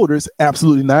those shoulders.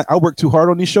 Absolutely not. I work too hard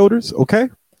on these shoulders. Okay.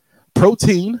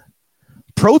 Protein.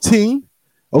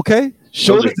 Okay.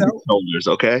 Shoulders out. Shoulders,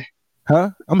 okay.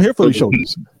 Huh? I'm here for these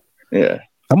shoulders. Yeah.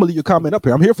 I'm gonna leave your comment up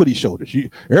here. I'm here for these shoulders.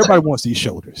 Everybody wants these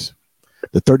shoulders.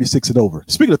 The 36 and over.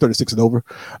 Speaking of 36 and over,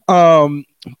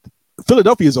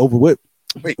 Philadelphia is over with.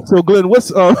 Wait. So Glenn, what's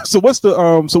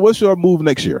your move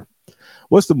next year?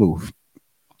 What's the move?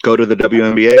 Go to the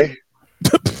WNBA.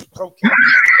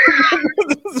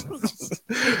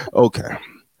 Okay.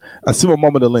 I see my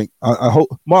mom in the link. I hope,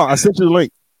 Mom, I sent you the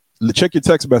link. Check your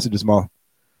text messages, Mom.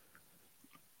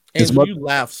 And you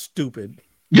laugh stupid.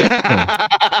 So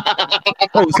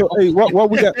hey, while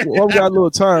we got a little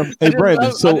time, hey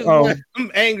Brandon.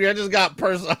 I'm angry. I just got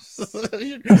personal.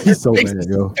 He's so mad,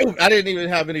 yo. I didn't even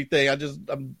have anything.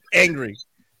 I'm angry.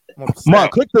 Mom,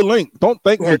 click the link. Don't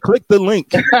thank me. Click the link.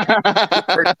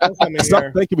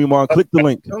 Stop thanking me, Mom. Click the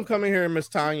link. Don't come in here, Miss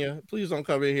Tanya. Please don't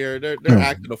come in here. They're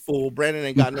acting a fool. Brandon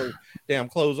ain't got no damn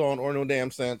clothes on or no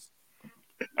damn sense.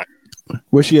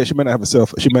 Where she at? She may not have a cell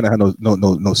phone. She may not have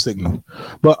no signal.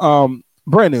 But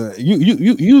Brandon,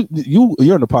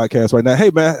 you're on the podcast right now.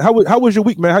 Hey man, how was your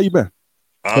week, man? How you been?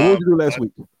 What did you do last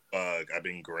week? I've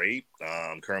been great.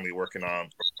 I'm currently working on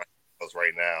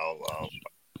right now.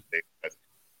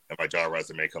 And my job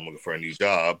resume, come looking for a new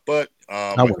job. But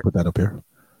I want to put that up here.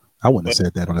 I wouldn't have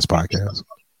said that on this podcast.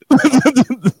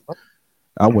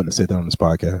 I wouldn't have said that on this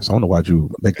podcast. I don't know why'd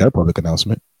you make that public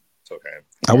announcement. It's okay.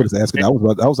 I was asking. I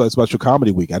was asked about your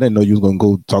comedy week. I didn't know you was gonna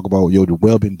go talk about your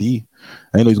WebMD.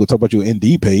 I didn't know you was gonna talk about your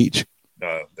ND page.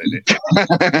 No, they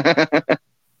didn't.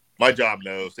 My job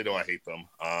knows. They know I hate them.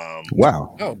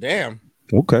 Wow. Oh damn.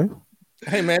 Okay.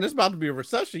 Hey man, it's about to be a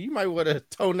recession. You might want to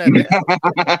tone that down.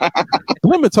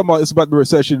 Let me talk about it's about the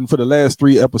recession for the last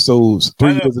 3 episodes,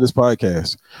 3 years of this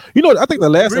podcast. You know, I think the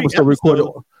last episode recorded.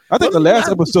 I think the last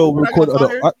episode recorded.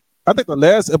 I think the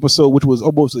last episode, which was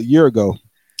almost a year ago,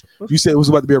 you said it was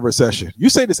about to be a recession. You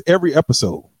say this every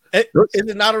episode. Is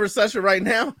it not a recession right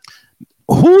now?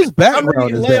 Whose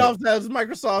background is that? Layoffs as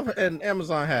Microsoft and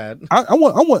Amazon had. I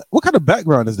want. What kind of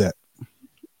background is that?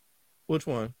 Which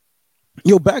one?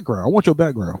 Your background. I want your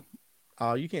background.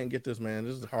 Oh, you can't get this, man.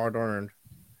 This is hard earned.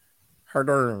 Hard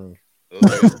earned.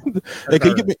 Hey,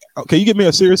 can you give me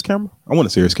a serious camera? I want a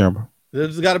serious camera.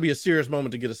 There's got to be a serious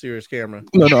moment to get a serious camera.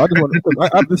 No, I just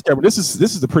want this camera. This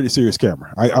is a pretty serious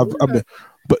camera.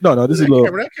 But no, this is a little.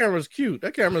 That camera's cute.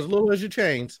 That camera's as little as your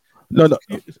chains. No.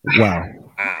 Wow.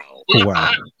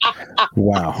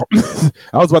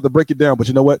 I was about to break it down, but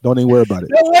you know what? Don't even worry about it.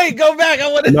 No, wait, go back.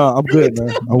 No, I'm good,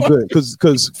 man. I'm good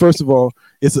because first of all,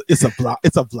 it's a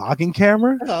vlogging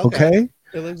camera, okay?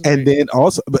 And then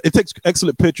also, but it takes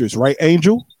excellent pictures, right,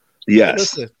 Angel?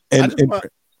 Yes. Listen,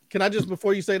 can I just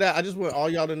before you say that, I just want all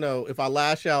y'all to know if I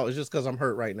lash out, it's just because I'm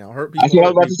hurt right now. Hurt people. That's what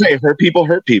I was about to say. Hurt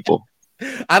people.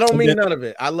 I don't mean none of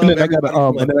it. I love. And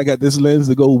then I got this lens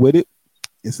to go with it.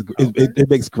 It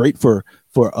makes great for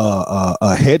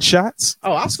headshots.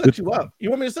 Oh, I'll set you up. You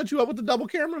want me to set you up with the double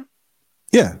camera?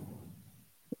 Yeah.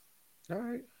 All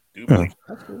right. Yeah.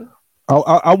 That's cool.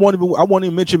 I won't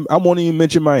even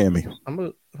mention Miami.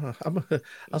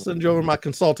 I'll send you over my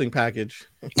consulting package.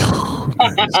 This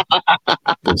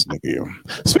nigga here.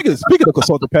 Speaking of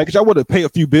consulting package, I want to pay a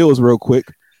few bills real quick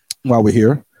while we're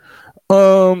here.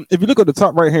 If you look at the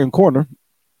top right hand corner,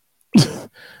 I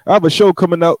have a show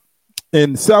coming out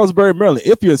in Salisbury, Maryland.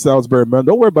 If you're in Salisbury, Maryland,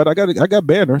 don't worry about it. I got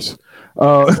banners.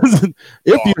 If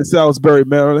you're in Salisbury,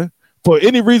 Maryland, for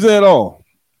any reason at all,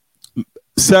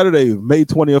 Saturday, May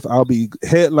 20th, I'll be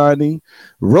headlining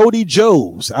Roadie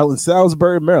Joe's out in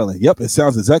Salisbury, Maryland. Yep, it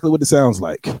sounds exactly what it sounds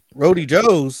like. Roadie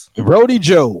Joe's.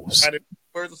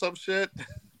 Words or some shit.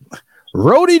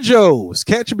 Roadie Joe's.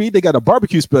 Catch me. They got a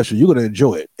barbecue special. You're gonna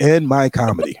enjoy it. And my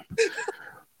comedy.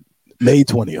 May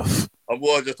 20th. I'm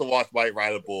going just to watch Mike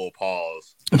ride a bull.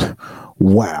 Pause.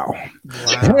 Wow.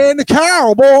 And the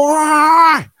cowboy.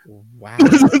 Wow.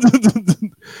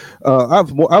 I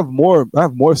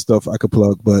have more stuff I could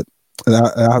plug, but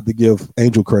I have to give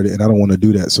Angel credit, and I don't want to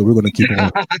do that. So we're going to keep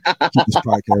this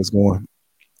podcast going.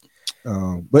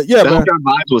 But yeah, Backyard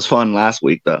Vibes was fun last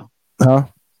week, though. Huh?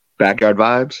 Backyard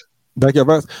Vibes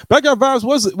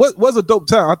was a dope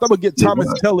time. I thought we'd get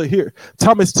Thomas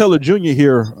Teller Jr.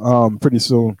 here pretty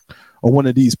soon on one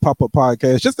of these pop-up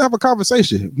podcasts just to have a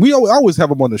conversation. We always have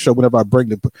him on the show whenever I bring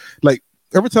the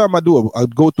every time I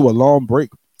go through a long break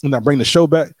and I bring the show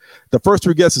back, the first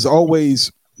 3 guests is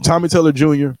always Tommy Teller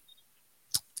Jr.,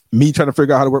 me trying to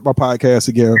figure out how to work my podcast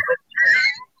again,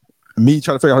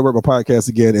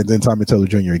 and then Tommy Teller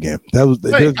Jr. again. I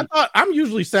thought I'm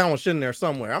usually sandwiched in there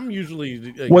somewhere. I'm usually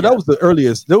that was the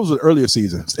earliest. Those were the earlier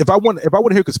seasons. If I want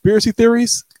to hear conspiracy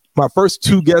theories, my first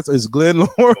 2 guests is Glenn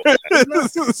Lawrence.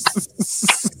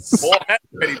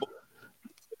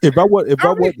 If I want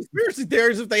conspiracy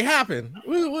theories, if they happen,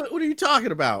 what are you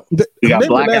talking about? You got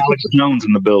Black Alex Jones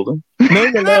in the building.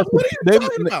 Name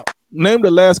the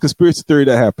last conspiracy theory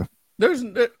that happened.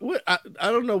 I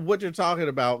don't know what you're talking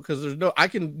about because I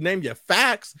can name you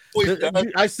facts.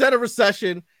 I said a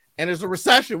recession, and there's a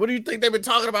recession. What do you think they've been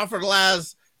talking about for the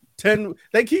last 10?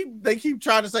 They keep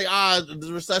trying to say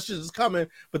the recession is coming,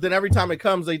 but then every time it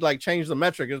comes, they change the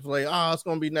metric. It's like it's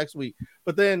going to be next week,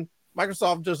 but then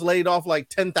Microsoft just laid off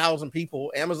 10,000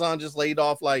 people. Amazon just laid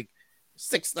off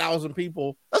 6,000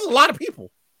 people. That's a lot of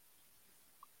people.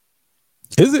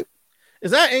 Is it?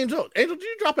 Is that Angel? Angel, did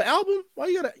you drop an album? Why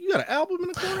you got an album in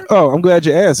the corner? Oh, I'm glad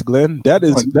you asked, Glenn. That's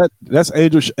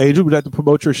Angel. Angel, would you like to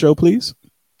promote your show, please?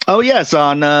 Oh, yes.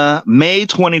 On May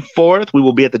 24th, we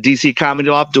will be at the DC Comedy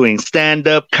Loft doing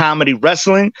stand-up comedy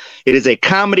wrestling. It is a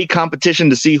comedy competition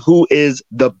to see who is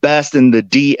the best in the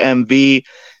DMV.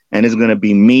 And it's going to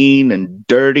be mean and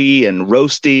dirty and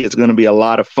roasty. It's going to be a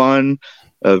lot of fun.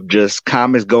 of just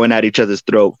comics going at each other's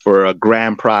throat for a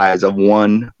grand prize of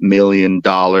 $1 million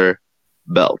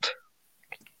belt.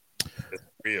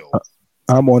 Real.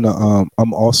 I'm on the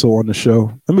I'm also on the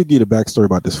show. Let me give you the backstory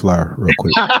about this flyer real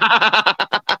quick.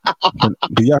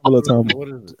 Do you have a little time? What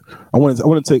is it?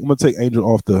 I'm gonna take Angel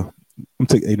off the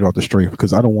stream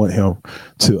because I don't want him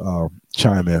to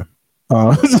chime in.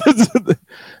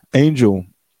 Angel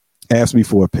asked me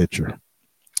for a picture,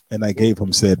 and I gave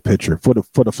him said picture for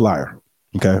the flyer.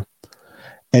 Okay,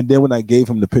 and then when I gave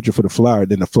him the picture for the flyer,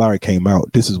 then the flyer came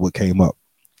out. This is what came up,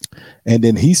 and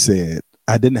then he said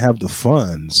I didn't have the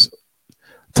funds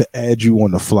to add you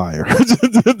on the flyer.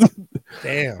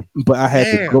 Damn. But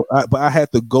I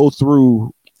had to go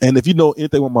through, and if you know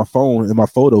anything on my phone and my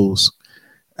photos,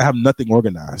 I have nothing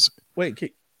organized. Wait, can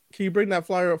you bring that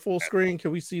flyer up full screen?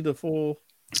 Can we see the full?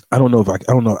 I don't know if I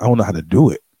don't know how to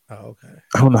do it. Oh, okay.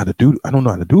 I don't know how to do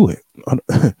it.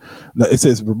 No, it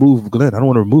says remove Glenn. I don't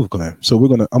want to remove Glenn. So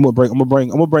I'm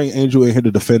gonna bring Angel in here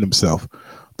to defend himself.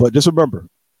 But just remember,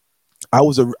 I'm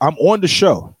on the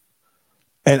show.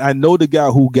 And I know the guy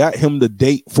who got him the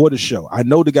date for the show. I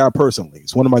know the guy personally.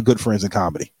 He's one of my good friends in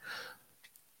comedy.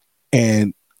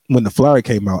 And when the flyer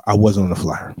came out, I wasn't on the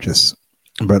flyer.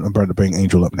 I'm about to bring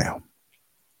Angel up now.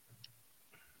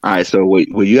 All right, so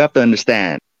what you have to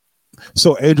understand.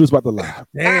 So Angel's about to lie.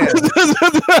 Damn.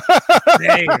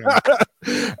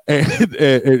 And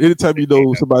anytime you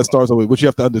know somebody starts with what you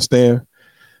have to understand,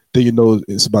 then you know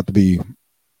it's about to be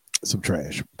some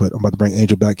trash. But I'm about to bring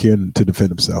Angel back here to defend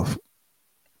himself.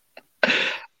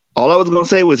 All I was gonna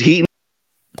say was he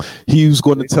was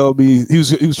going to tell me he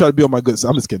was trying to be on my good side.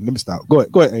 I'm just kidding. Let me stop. Go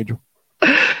ahead, Angel.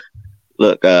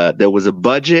 Look, there was a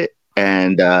budget,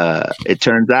 and it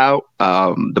turns out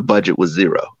the budget was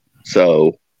zero.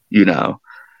 So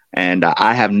and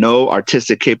I have no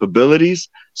artistic capabilities,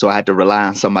 so I had to rely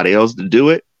on somebody else to do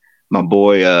it. My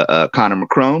boy Connor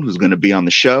McCrone, who's going to be on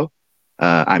the show.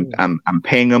 I'm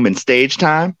paying him in stage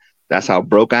time. That's how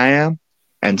broke I am.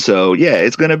 And so, yeah,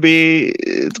 it's gonna be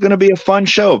a fun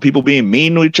show. People being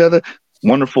mean to each other.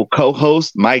 Wonderful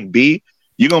co-host Mike B.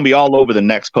 You're gonna be all over the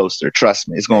next poster. Trust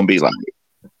me, it's gonna be like.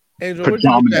 Angel,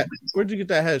 where'd you get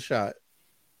that headshot?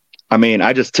 I mean,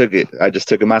 I just took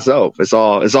it myself. It's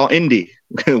all indie.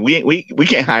 we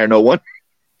can't hire no one.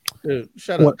 Dude,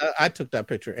 shut up. I took that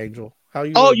picture, Angel. How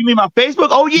you? Oh, you mean my Facebook?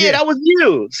 Oh yeah, that was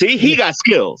you. See, he got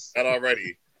skills. Not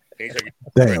already.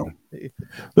 Damn.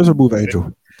 Let's remove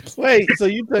Angel. Wait, so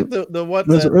you took the what?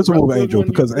 Let's remove Angel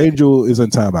because Angel is in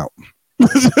timeout.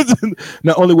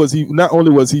 Not only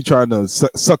was he trying to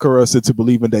sucker us into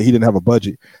believing that he didn't have a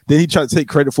budget, then he tried to take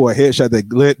credit for a headshot that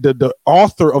the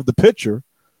author of the picture.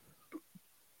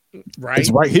 Right, it's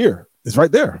right here. It's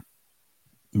right there.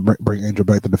 Bring Angel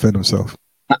back to defend himself.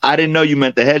 I didn't know you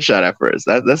meant the headshot at first.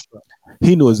 That's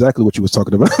he knew exactly what you was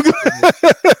talking about.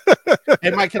 Hey,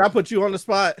 Mike, can I put you on the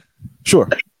spot? Sure.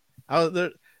 I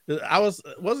was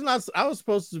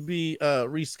supposed to be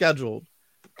rescheduled.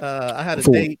 I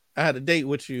had a date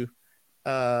with you.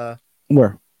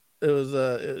 Where? It was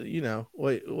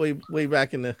way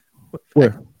back in the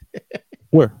where?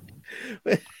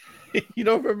 You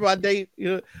don't remember my date?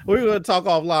 We're gonna talk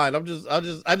offline.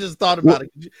 I just thought about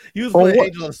it. You was putting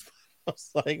Angel on the spot. I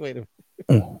was like, wait a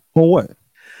minute. On what?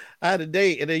 I had a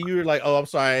date, and then you were like, "Oh, I'm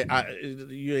sorry,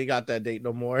 you ain't got that date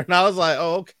no more." And I was like,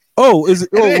 "Oh, okay." Oh, is it?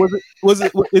 Oh, was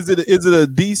it? Is it a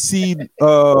DC?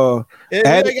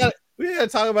 We gotta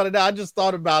talk about it now. I just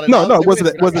thought about it. No. Was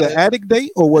it an addict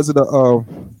date or was it a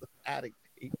addict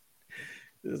date?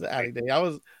 It was an addict date. It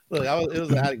was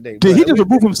an addict date. Did he just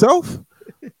remove himself?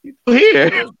 Here.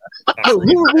 He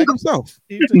removed himself.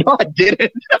 No, I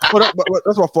didn't. But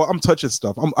that's my fault. I'm touching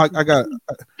stuff. I got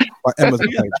my Amazon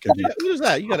page. What is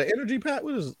that? You got an energy pack?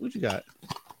 What you got?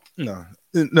 No.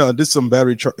 This is some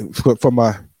battery for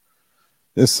my.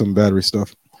 There's some battery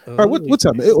stuff. All right, what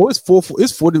time? It's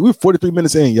 40. We're 43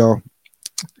 minutes in, y'all.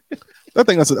 I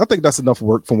think that's enough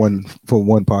work for one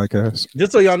podcast.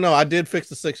 Just so y'all know, I did fix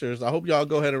the Sixers. I hope y'all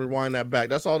go ahead and rewind that back.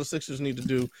 That's all the Sixers need to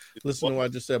do. Listen to what I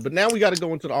just said. But now we got to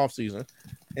go into the off season,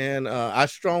 and I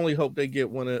strongly hope they get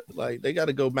they got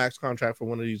to go max contract for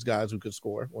one of these guys who could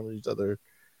score. One of these other.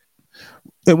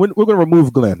 And we're going to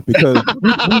remove Glenn because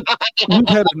we've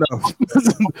had enough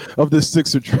of this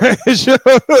Sixer trash.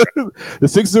 The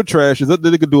Sixers are trash. There's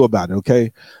nothing they can do about it,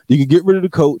 okay? You can get rid of the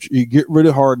coach. You can get rid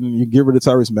of Harden. You can get rid of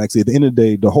Tyrese Maxey. At the end of the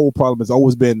day, the whole problem has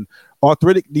always been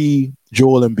arthritic knee,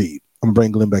 Joel Embiid. I'm going to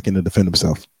bring Glenn back in to defend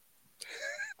himself.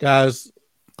 Guys,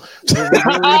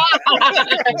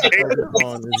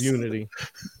 on is unity.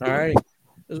 All right?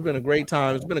 It's been a great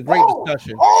time. It's been a great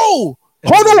discussion. Hold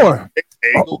on.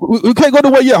 We can't go the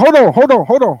way yet. Hold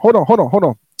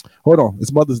on. Hold on.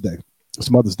 It's Mother's Day. It's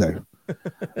Mother's Day.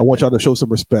 I want y'all to show some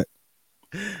respect.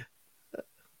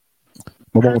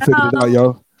 My mom figured it out,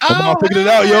 yo. My mom figured it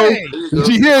out, yo. Did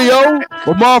you hear, yo?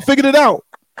 My mom figured it out.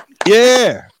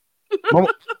 Yeah.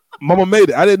 Mama made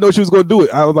it. I didn't know she was going to do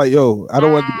it. I was like, yo, I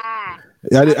don't want to.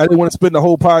 I didn't want to spend the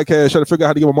whole podcast trying to figure out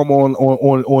how to get my mama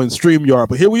on StreamYard.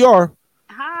 But here we are.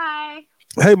 Hi.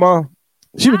 Hey, Mom.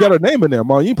 She even got her name in there,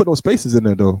 Mom. You didn't put no spaces in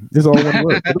there, though. It's all one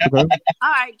word. All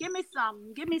right, give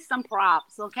me some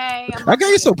props, okay? I gave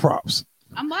you some props.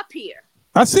 I'm up here.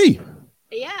 I see.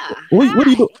 Yeah. What are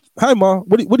you doing? Hi, Mom.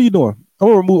 What are you doing? I'm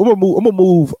gonna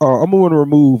remove.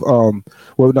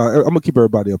 Well, no, I'm gonna keep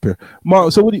everybody up here,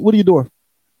 Mom. So what are you doing?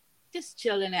 Just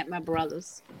chilling at my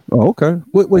brother's. Oh, okay.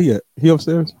 Where he at? He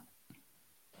upstairs?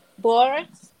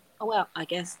 Boris? Oh, well, I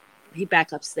guess he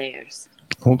back upstairs.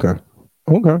 Okay.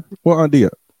 What Auntie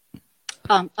at?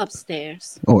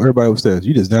 Upstairs. Oh, everybody upstairs.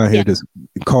 You just down here just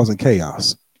causing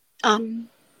chaos.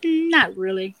 Not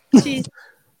really. She's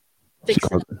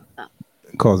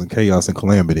causing chaos and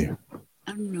calamity.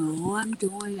 No,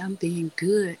 I'm being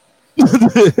good.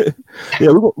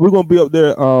 Yeah, we're gonna be up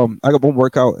there. I got one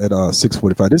workout at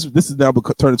 6:45. This is now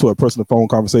turned into a personal phone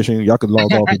conversation. Y'all can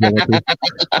log off if you want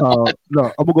to. No,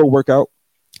 I'm gonna go work out,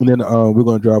 and then we're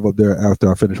gonna drive up there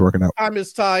after I finish working out. Hi,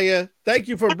 Miss Taya. Thank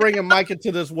you for bringing Mike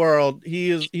into this world. He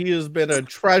has been a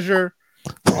treasure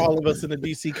for all of us in the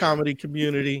DC comedy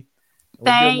community. We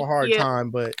give him a hard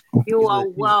time, but you are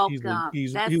welcome. He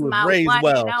That's was my raised one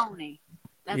well. and only.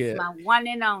 That's my one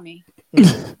and only.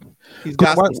 He's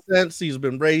got some sense. He's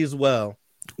been raised well.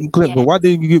 Clint, but why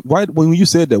didn't you when you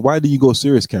said that? Why did you go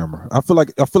serious camera? I feel like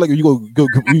you go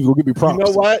give me props. You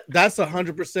know what? That's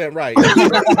 100% right.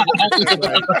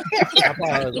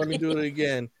 Let me do it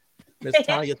again. Miss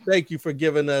Tanya, thank you for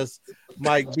giving us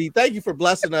Mike B. Thank you for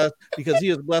blessing us because he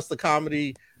has blessed the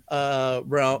comedy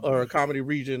realm or comedy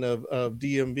region of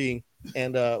DMV,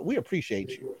 and we appreciate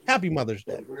you. Happy Mother's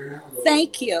Day.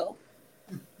 Thank you.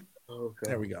 Okay.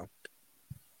 There we go.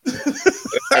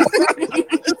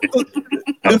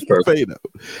 That's perfect.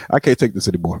 I can't take this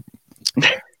anymore.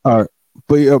 All right,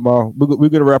 but yeah, Mom, we're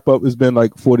gonna wrap up. It's been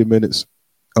like 40 minutes.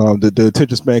 The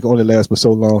attention span can only last for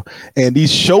so long, and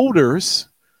these shoulders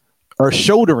are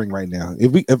shouldering right now.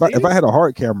 If I had a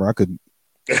hard camera, I could.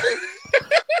 I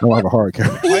don't have a hard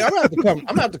camera. Like, I'm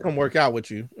gonna have to come work out with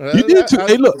you. You did too.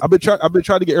 Hey, look, I've been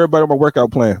trying to get everybody on my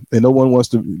workout plan, and no one wants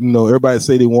to. Everybody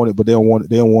say they want it, but they don't want it.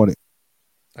 They don't want it.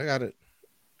 I got it.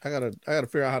 I gotta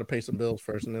figure out how to pay some bills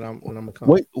first, and then I'm gonna come.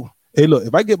 Wait, hey, look,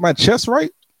 if I get my chest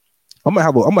right, I'm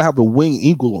gonna have a wing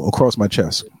eagle across my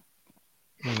chest.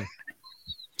 And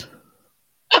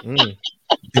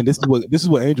this is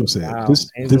what Angel said.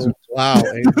 Wow,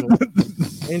 Angel,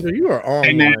 Angel, you are on.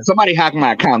 Hey man, somebody hacked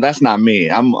my account. That's not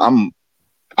me. I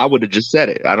would have just said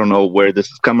it. I don't know where this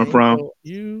is coming from.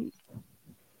 You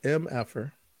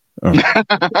MFer.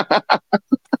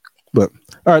 But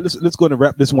all right, let's go and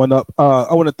wrap this one up.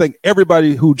 I want to thank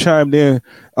everybody who chimed in,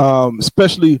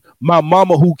 especially my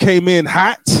mama who came in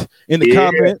hot in the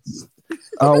comments.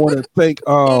 I want to thank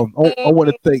I want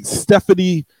to thank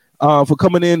Stephanie for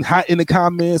coming in hot in the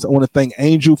comments. I want to thank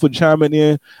Angel for chiming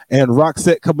in and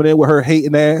Roxette coming in with her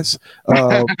hating ass.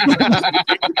 I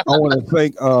want to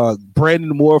thank Brandon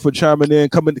Moore for chiming in,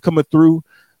 coming through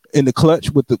in the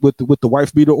clutch with the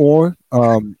wife beater on.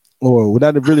 Or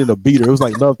not really a beater. It was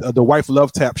like the wife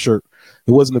love tap shirt.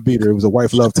 It wasn't a beater. It was a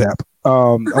wife love tap. I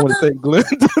want to thank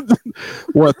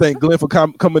Glenn. For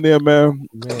coming in, man.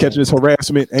 Catching this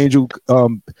harassment. Angel,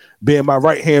 being my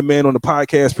right hand man on the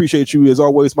podcast. Appreciate you as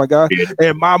always, my guy.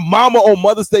 And my mama on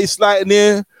Mother's Day sliding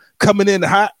in, coming in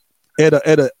hot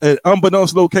at an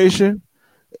unbeknownst location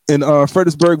in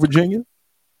Fredericksburg, Virginia.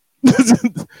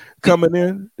 Coming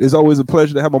in. It's always a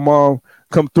pleasure to have my mom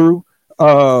come through.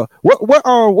 What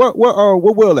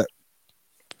Will at?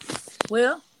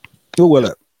 Will? Who Will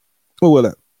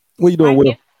at? What you doing,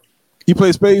 Will? You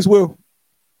play spades, Will?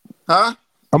 Huh?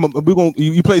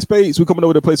 You play spades? We're coming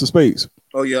over to play some spades.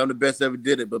 Oh yeah, I'm the best ever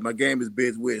did it, but my game is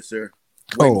Biz Wiz, sir.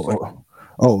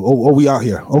 We out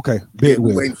here. Okay, Biz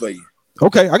Wiz. Waiting for you.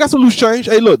 Okay, I got some loose change.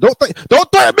 Hey, look, don't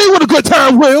threaten me with a good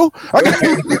time, Will.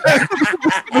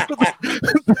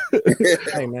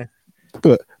 Hey man.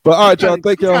 Good. But all right, y'all.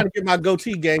 Thank y'all. I'm trying to get my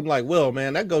goatee game like Will,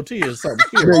 man. That goatee is something.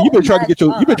 Yeah, you've been trying to get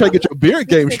your beard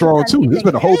game strong too. It's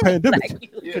been a whole pandemic.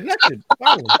 Connected.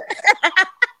 Finally.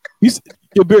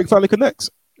 Your beard finally connects.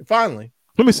 Finally.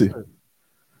 Let me see.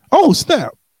 Oh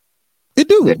snap! It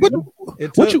do.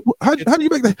 How do you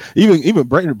make that? Even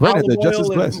Brandon had to adjust his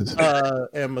glasses.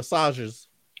 And massages.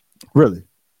 Really?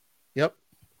 Yep.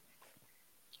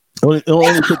 It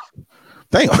only took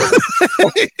Damn.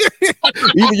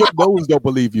 Even your nose don't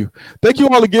believe you. Thank you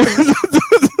all again.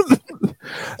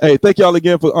 Hey, thank y'all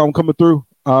again for coming through.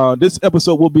 This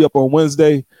episode will be up on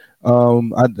Wednesday.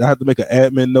 I have to make an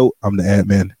admin note. I'm the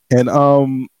admin.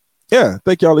 And yeah,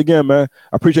 thank y'all again, man.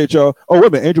 I appreciate y'all. Oh, wait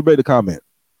a minute. Andrew made a comment.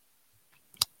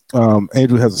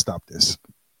 Andrew hasn't stopped this.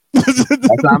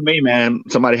 That's not me, man.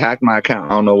 Somebody hacked my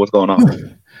account. I don't know what's going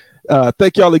on.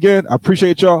 Thank y'all again. I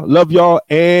appreciate y'all. Love y'all,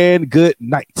 and good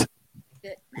night.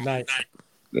 Good Night.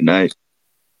 Good night.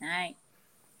 night.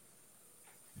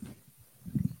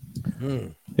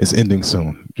 It's ending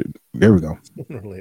soon. There we go.